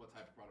something like, what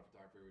type of product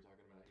photography are we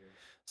talking about here?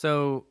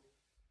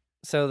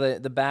 So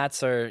the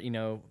bats are,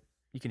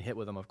 you can hit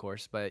with them, of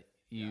course, but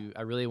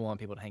I really want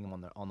people to hang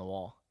them on the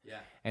wall. Yeah.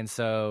 And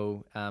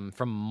so from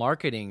a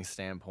marketing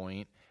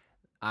standpoint,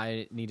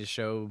 I need to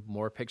show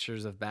more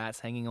pictures of bats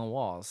hanging on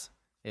walls.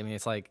 I mean,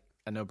 it's like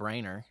a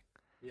no-brainer.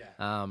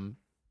 Yeah.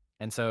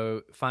 And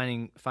so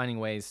finding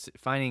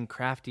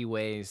crafty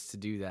ways to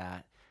do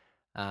that,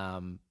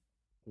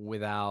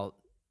 without,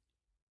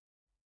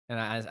 and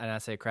I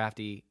say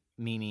crafty,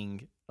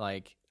 meaning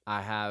like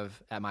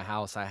at my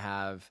house, I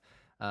have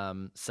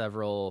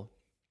several,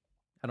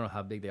 I don't know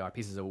how big they are,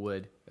 pieces of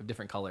wood of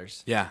different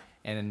colors. Yeah.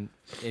 And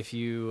if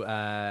you,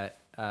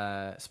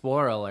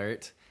 spoiler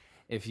alert,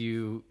 if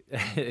you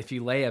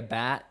lay a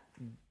bat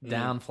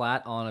down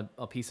flat on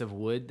a piece of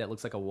wood that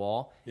looks like a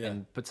wall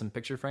and put some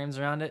picture frames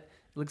around it,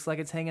 it looks like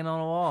it's hanging on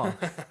a wall.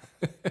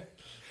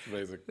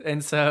 Amazing.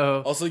 And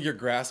so also your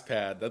grass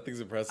pad, that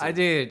thing's impressive.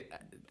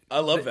 I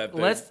love that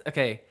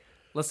thing.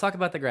 Let's talk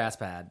about the grass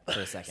pad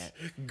for a second.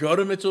 Go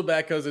to Mitchell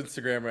Batco's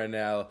Instagram right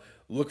now.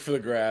 Look for the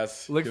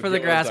grass. Look for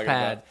the grass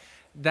pad.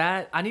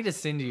 That I need to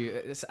send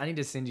you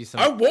some.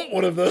 I want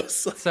one of those.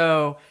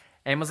 So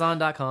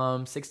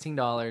Amazon.com,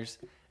 $16,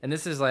 and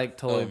this is like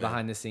totally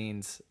behind the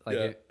scenes.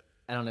 Like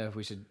I don't know if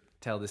we should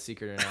tell this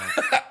secret or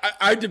not.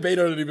 I debate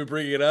on even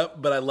bringing it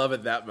up, but I love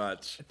it that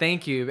much.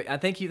 Thank you.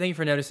 Thank you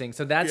for noticing.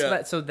 So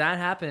so that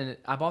happened.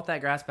 I bought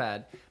that grass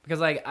pad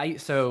because I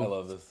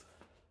love this.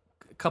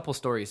 A couple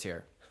stories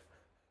here.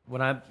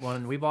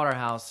 When we bought our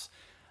house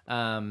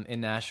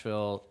in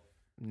Nashville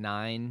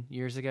 9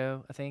 years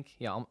ago, I think.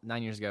 Yeah,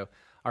 9 years ago.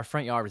 Our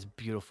front yard was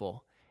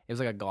beautiful. It was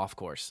like a golf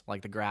course.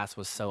 Like the grass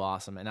was so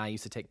awesome, and I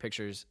used to take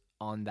pictures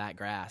on that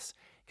grass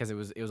because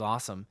it was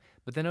awesome.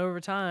 But then over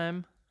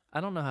time, I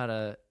don't know how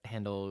to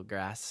handle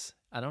grass.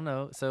 I don't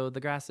know. So the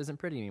grass isn't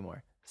pretty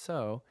anymore.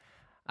 So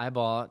I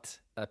bought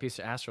a piece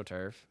of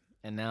AstroTurf,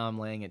 and now I'm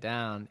laying it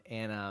down.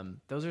 And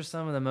those are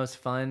some of the most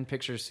fun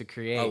pictures to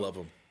create. I love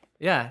them.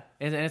 Yeah,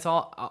 and it's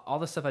all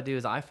the stuff I do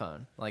is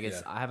iPhone. Like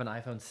I have an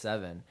iPhone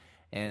 7,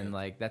 and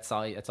like that's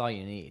all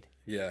you need.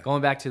 Yeah.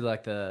 Going back to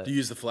like the. Do you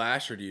use the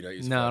flash or do you not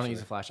use? No, I don't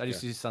use the flash. I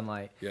just use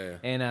sunlight. Yeah.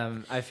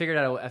 And I figured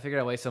out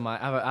a way. So I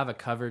have a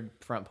covered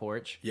front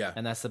porch. Yeah.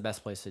 And that's the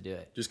best place to do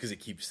it. Just because it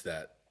keeps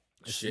that.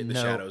 The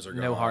shadows are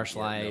gone. No harsh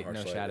light,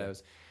 no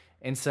shadows.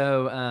 Yeah. And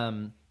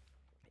so,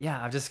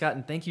 I've just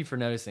thank you for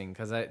noticing,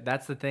 because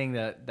that's the thing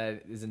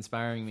that is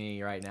inspiring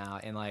me right now.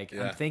 And like,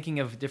 I'm thinking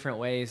of different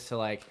ways to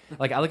like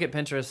I look at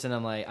Pinterest and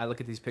I'm like, I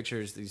look at these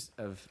pictures,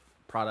 of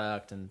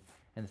product and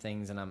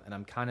things, and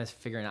I'm kind of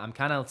figuring out, I'm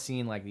kind of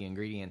seeing like the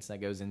ingredients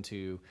that goes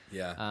into,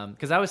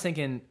 because I was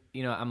thinking,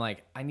 I'm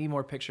like, I need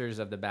more pictures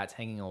of the bats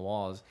hanging on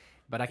walls,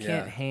 but I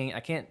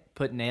can't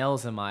put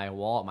nails in my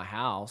wall at my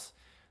house.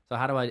 So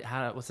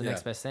what's the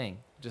next best thing?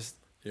 Just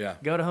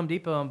go to Home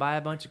Depot and buy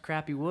a bunch of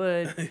crappy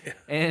wood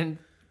and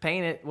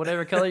paint it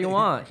whatever color you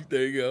want.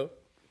 There you go.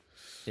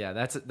 Yeah,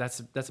 that's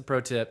a pro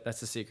tip. That's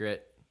the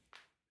secret.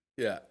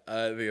 Yeah,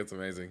 I think it's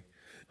amazing,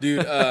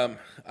 dude.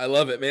 I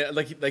love it, man.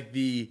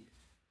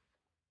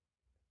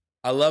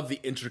 I love the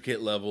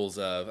intricate levels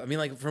of. I mean,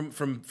 like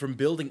from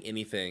building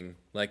anything.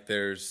 Like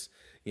there's,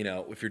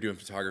 if you're doing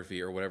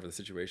photography or whatever the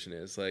situation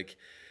is, like.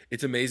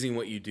 It's amazing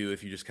what you do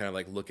if you just kind of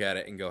like look at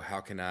it and go, how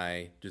can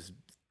I just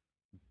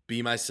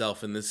be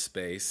myself in this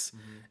space,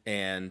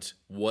 and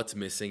what's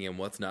missing and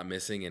what's not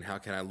missing, and how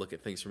can I look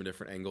at things from a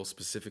different angle,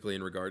 specifically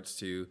in regards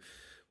to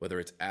whether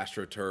it's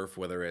AstroTurf,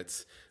 whether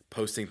it's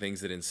posting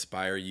things that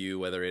inspire you,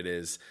 whether it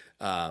is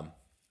I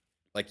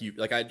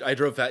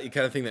drove that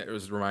kind of thing that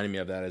was reminding me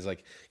of that is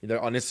like,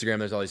 on Instagram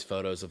there's all these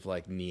photos of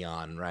like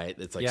neon, right?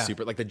 It's like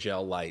super like the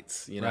gel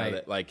lights, right.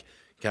 That like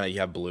kind of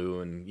you have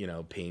blue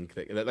and pink,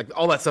 that like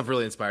all that stuff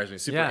really inspires me.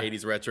 Super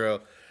 80s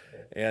retro.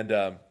 And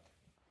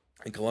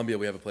in Columbia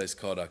we have a place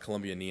called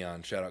Columbia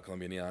Neon. Shout out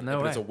Columbia Neon.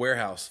 No way. It's a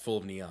warehouse full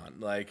of neon,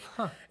 like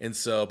and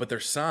so, but their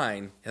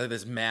sign has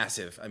this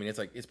massive, I mean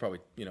it's probably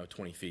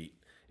 20 feet.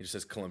 It just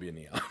says Columbia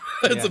Neon.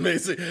 It's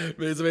amazing.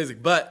 It's amazing.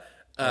 But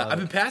I've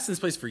been passing this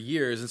place for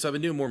years, and so I've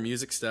been doing more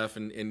music stuff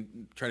and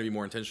trying to be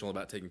more intentional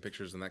about taking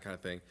pictures and that kind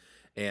of thing.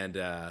 And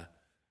I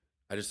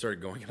just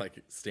started going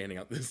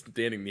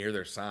standing near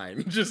their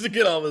sign just to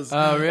get all this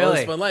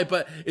fun light.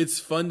 But it's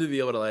fun to be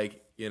able to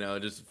like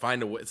just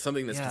find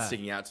something that's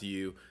sticking out to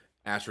you,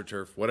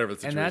 AstroTurf, whatever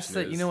the situation is.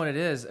 And that's you know what it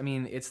is. I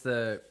mean, it's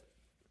the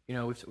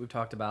we've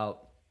talked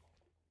about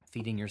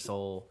feeding your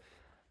soul,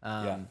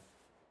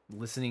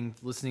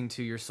 listening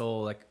to your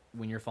soul, like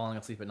when you're falling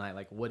asleep at night,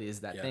 like what is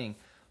that thing?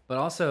 But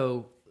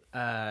also,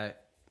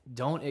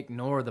 don't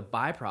ignore the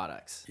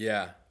byproducts.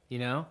 Yeah.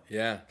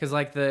 Yeah. Because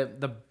like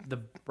the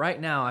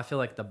right now, I feel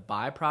like the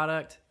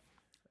byproduct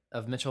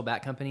of Mitchell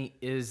Bat Company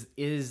is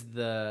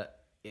the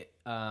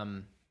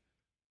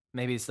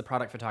maybe it's the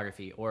product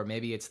photography, or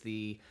maybe it's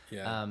the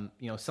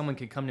someone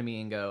could come to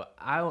me and go,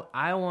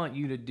 I want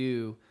you to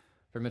do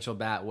for Mitchell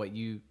Bat what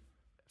you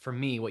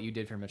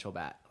did for Mitchell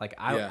Bat. Like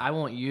I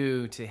want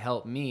you to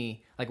help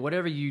me, like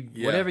whatever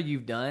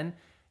you've done,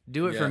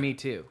 do it for me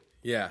too.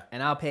 Yeah.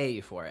 And I'll pay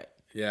you for it.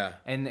 Yeah.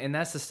 And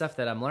that's the stuff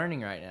that I'm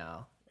learning right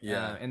now.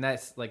 Yeah. And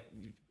that's like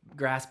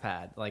grass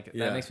pad. Like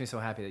that makes me so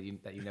happy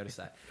that you noticed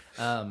that.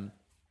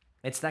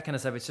 It's that kind of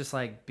stuff. It's just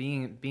like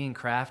being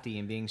crafty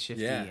and being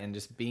shifty and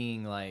just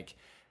being like,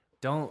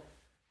 don't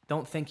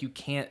think you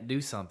can't do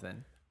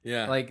something.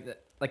 Yeah.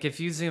 Like if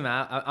you zoom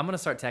out, I'm gonna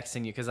start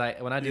texting you because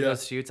when I do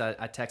those shoots,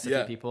 I text it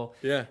to people.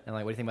 Yeah. And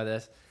like, what do you think about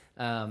this?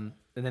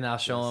 And then I'll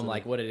show them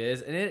like what it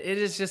is, and it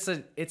is just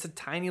it's a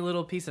tiny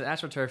little piece of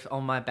AstroTurf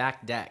on my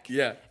back deck.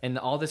 Yeah. And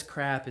all this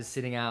crap is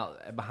sitting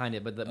out behind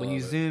it, but when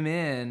you zoom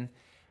in,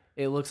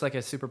 it looks like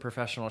a super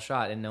professional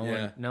shot, and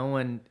no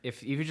one,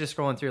 if you're just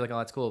scrolling through, like, oh,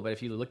 that's cool, but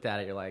if you looked at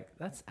it, you're like,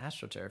 that's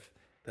AstroTurf.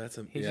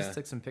 He just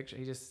took some picture.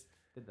 He just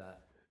did that.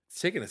 It's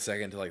taking a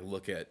second to like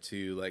look at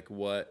too, like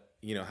what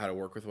how to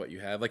work with what you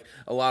have. Like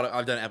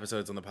I've done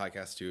episodes on the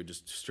podcast too,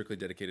 just strictly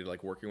dedicated to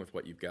like working with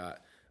what you've got.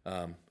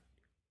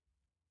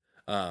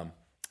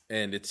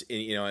 And it's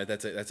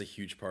that's a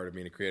huge part of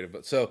being a creative.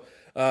 But so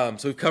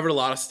we've covered a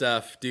lot of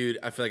stuff, dude.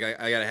 I feel like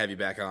I gotta have you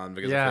back on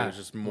because I feel like there's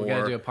just more. We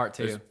gotta do a part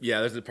 2.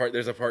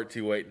 There's a part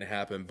 2 waiting to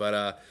happen.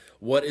 But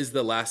what is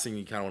the last thing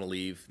you kind of want to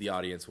leave the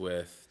audience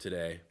with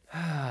today?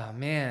 Ah,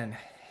 man,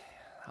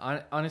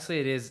 honestly,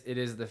 it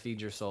is the feed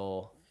your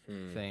soul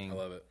thing. I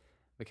love it,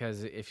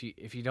 because if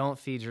you don't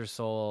feed your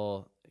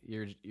soul,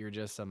 you're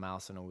just a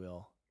mouse in a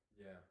wheel.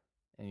 Yeah,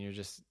 and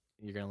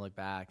you're gonna look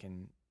back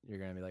and you're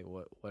gonna be like,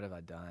 what have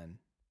I done?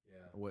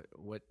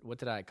 What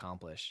did I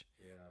accomplish?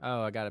 Yeah.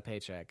 Oh, I got a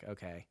paycheck.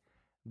 Okay.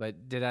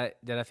 But did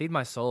I feed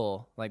my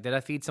soul? Like, did I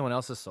feed someone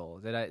else's soul?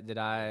 Did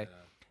I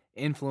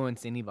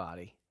influence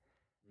anybody?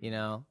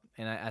 And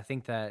I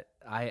think that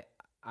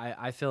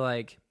I feel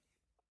like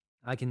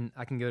I can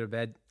go to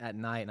bed at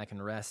night and I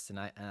can rest and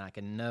I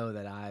can know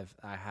that I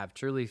have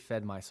truly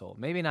fed my soul.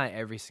 Maybe not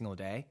every single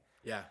day.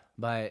 Yeah.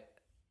 But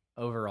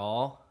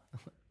overall,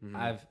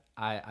 I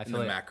feel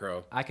like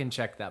macro, I can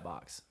check that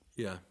box.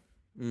 Yeah.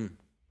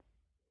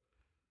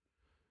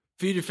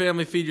 Feed your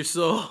family, feed your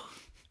soul.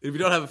 If you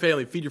don't have a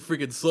family, feed your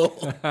freaking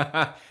soul.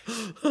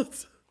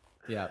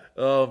 Yeah.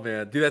 Oh,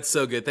 man. Dude, that's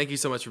so good. Thank you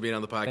so much for being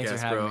on the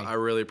podcast, bro. I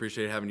really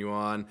appreciate having you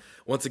on.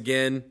 Once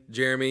again,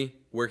 Jeremy,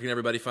 where can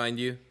everybody find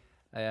you?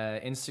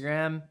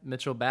 Instagram,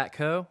 Mitchell Bat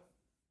Co.,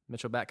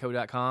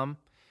 mitchellbatco.com.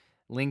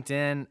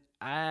 LinkedIn,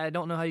 I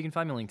don't know how you can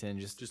find me on LinkedIn.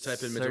 Just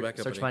type in Mitchell Bat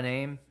Company. Search my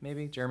name,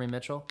 maybe, Jeremy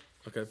Mitchell.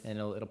 Okay. And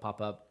it'll pop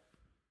up.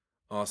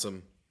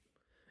 Awesome.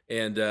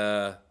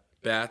 And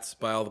bats,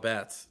 buy all the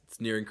bats.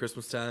 It's nearing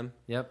Christmas time.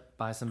 Yep,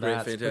 buy some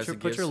bats.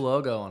 Put your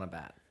logo on a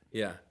bat.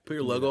 Yeah, put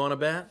your logo on a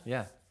bat?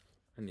 Yeah.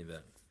 I need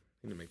that.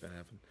 I need to make that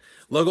happen.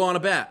 Logo on a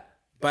bat.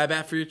 Buy a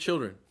bat for your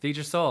children. Feed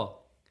your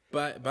soul.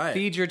 Buy it.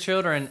 Feed your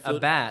children a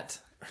bat.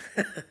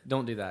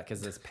 Don't do that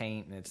because it's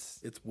paint and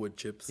it's wood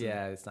chips.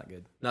 Yeah, it's not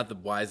good. Not the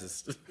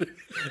wisest.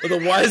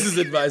 The wisest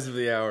advice of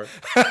the hour.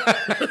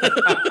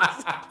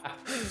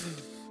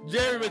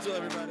 Jeremy Mitchell,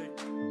 everybody.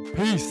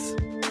 Peace.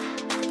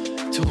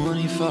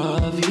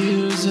 25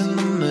 years in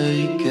the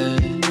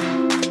making.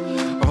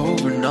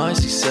 Overnight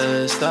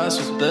success, that's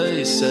what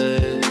they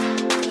say.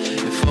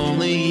 If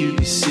only you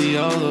could see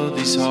all of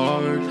these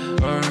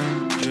hard-earned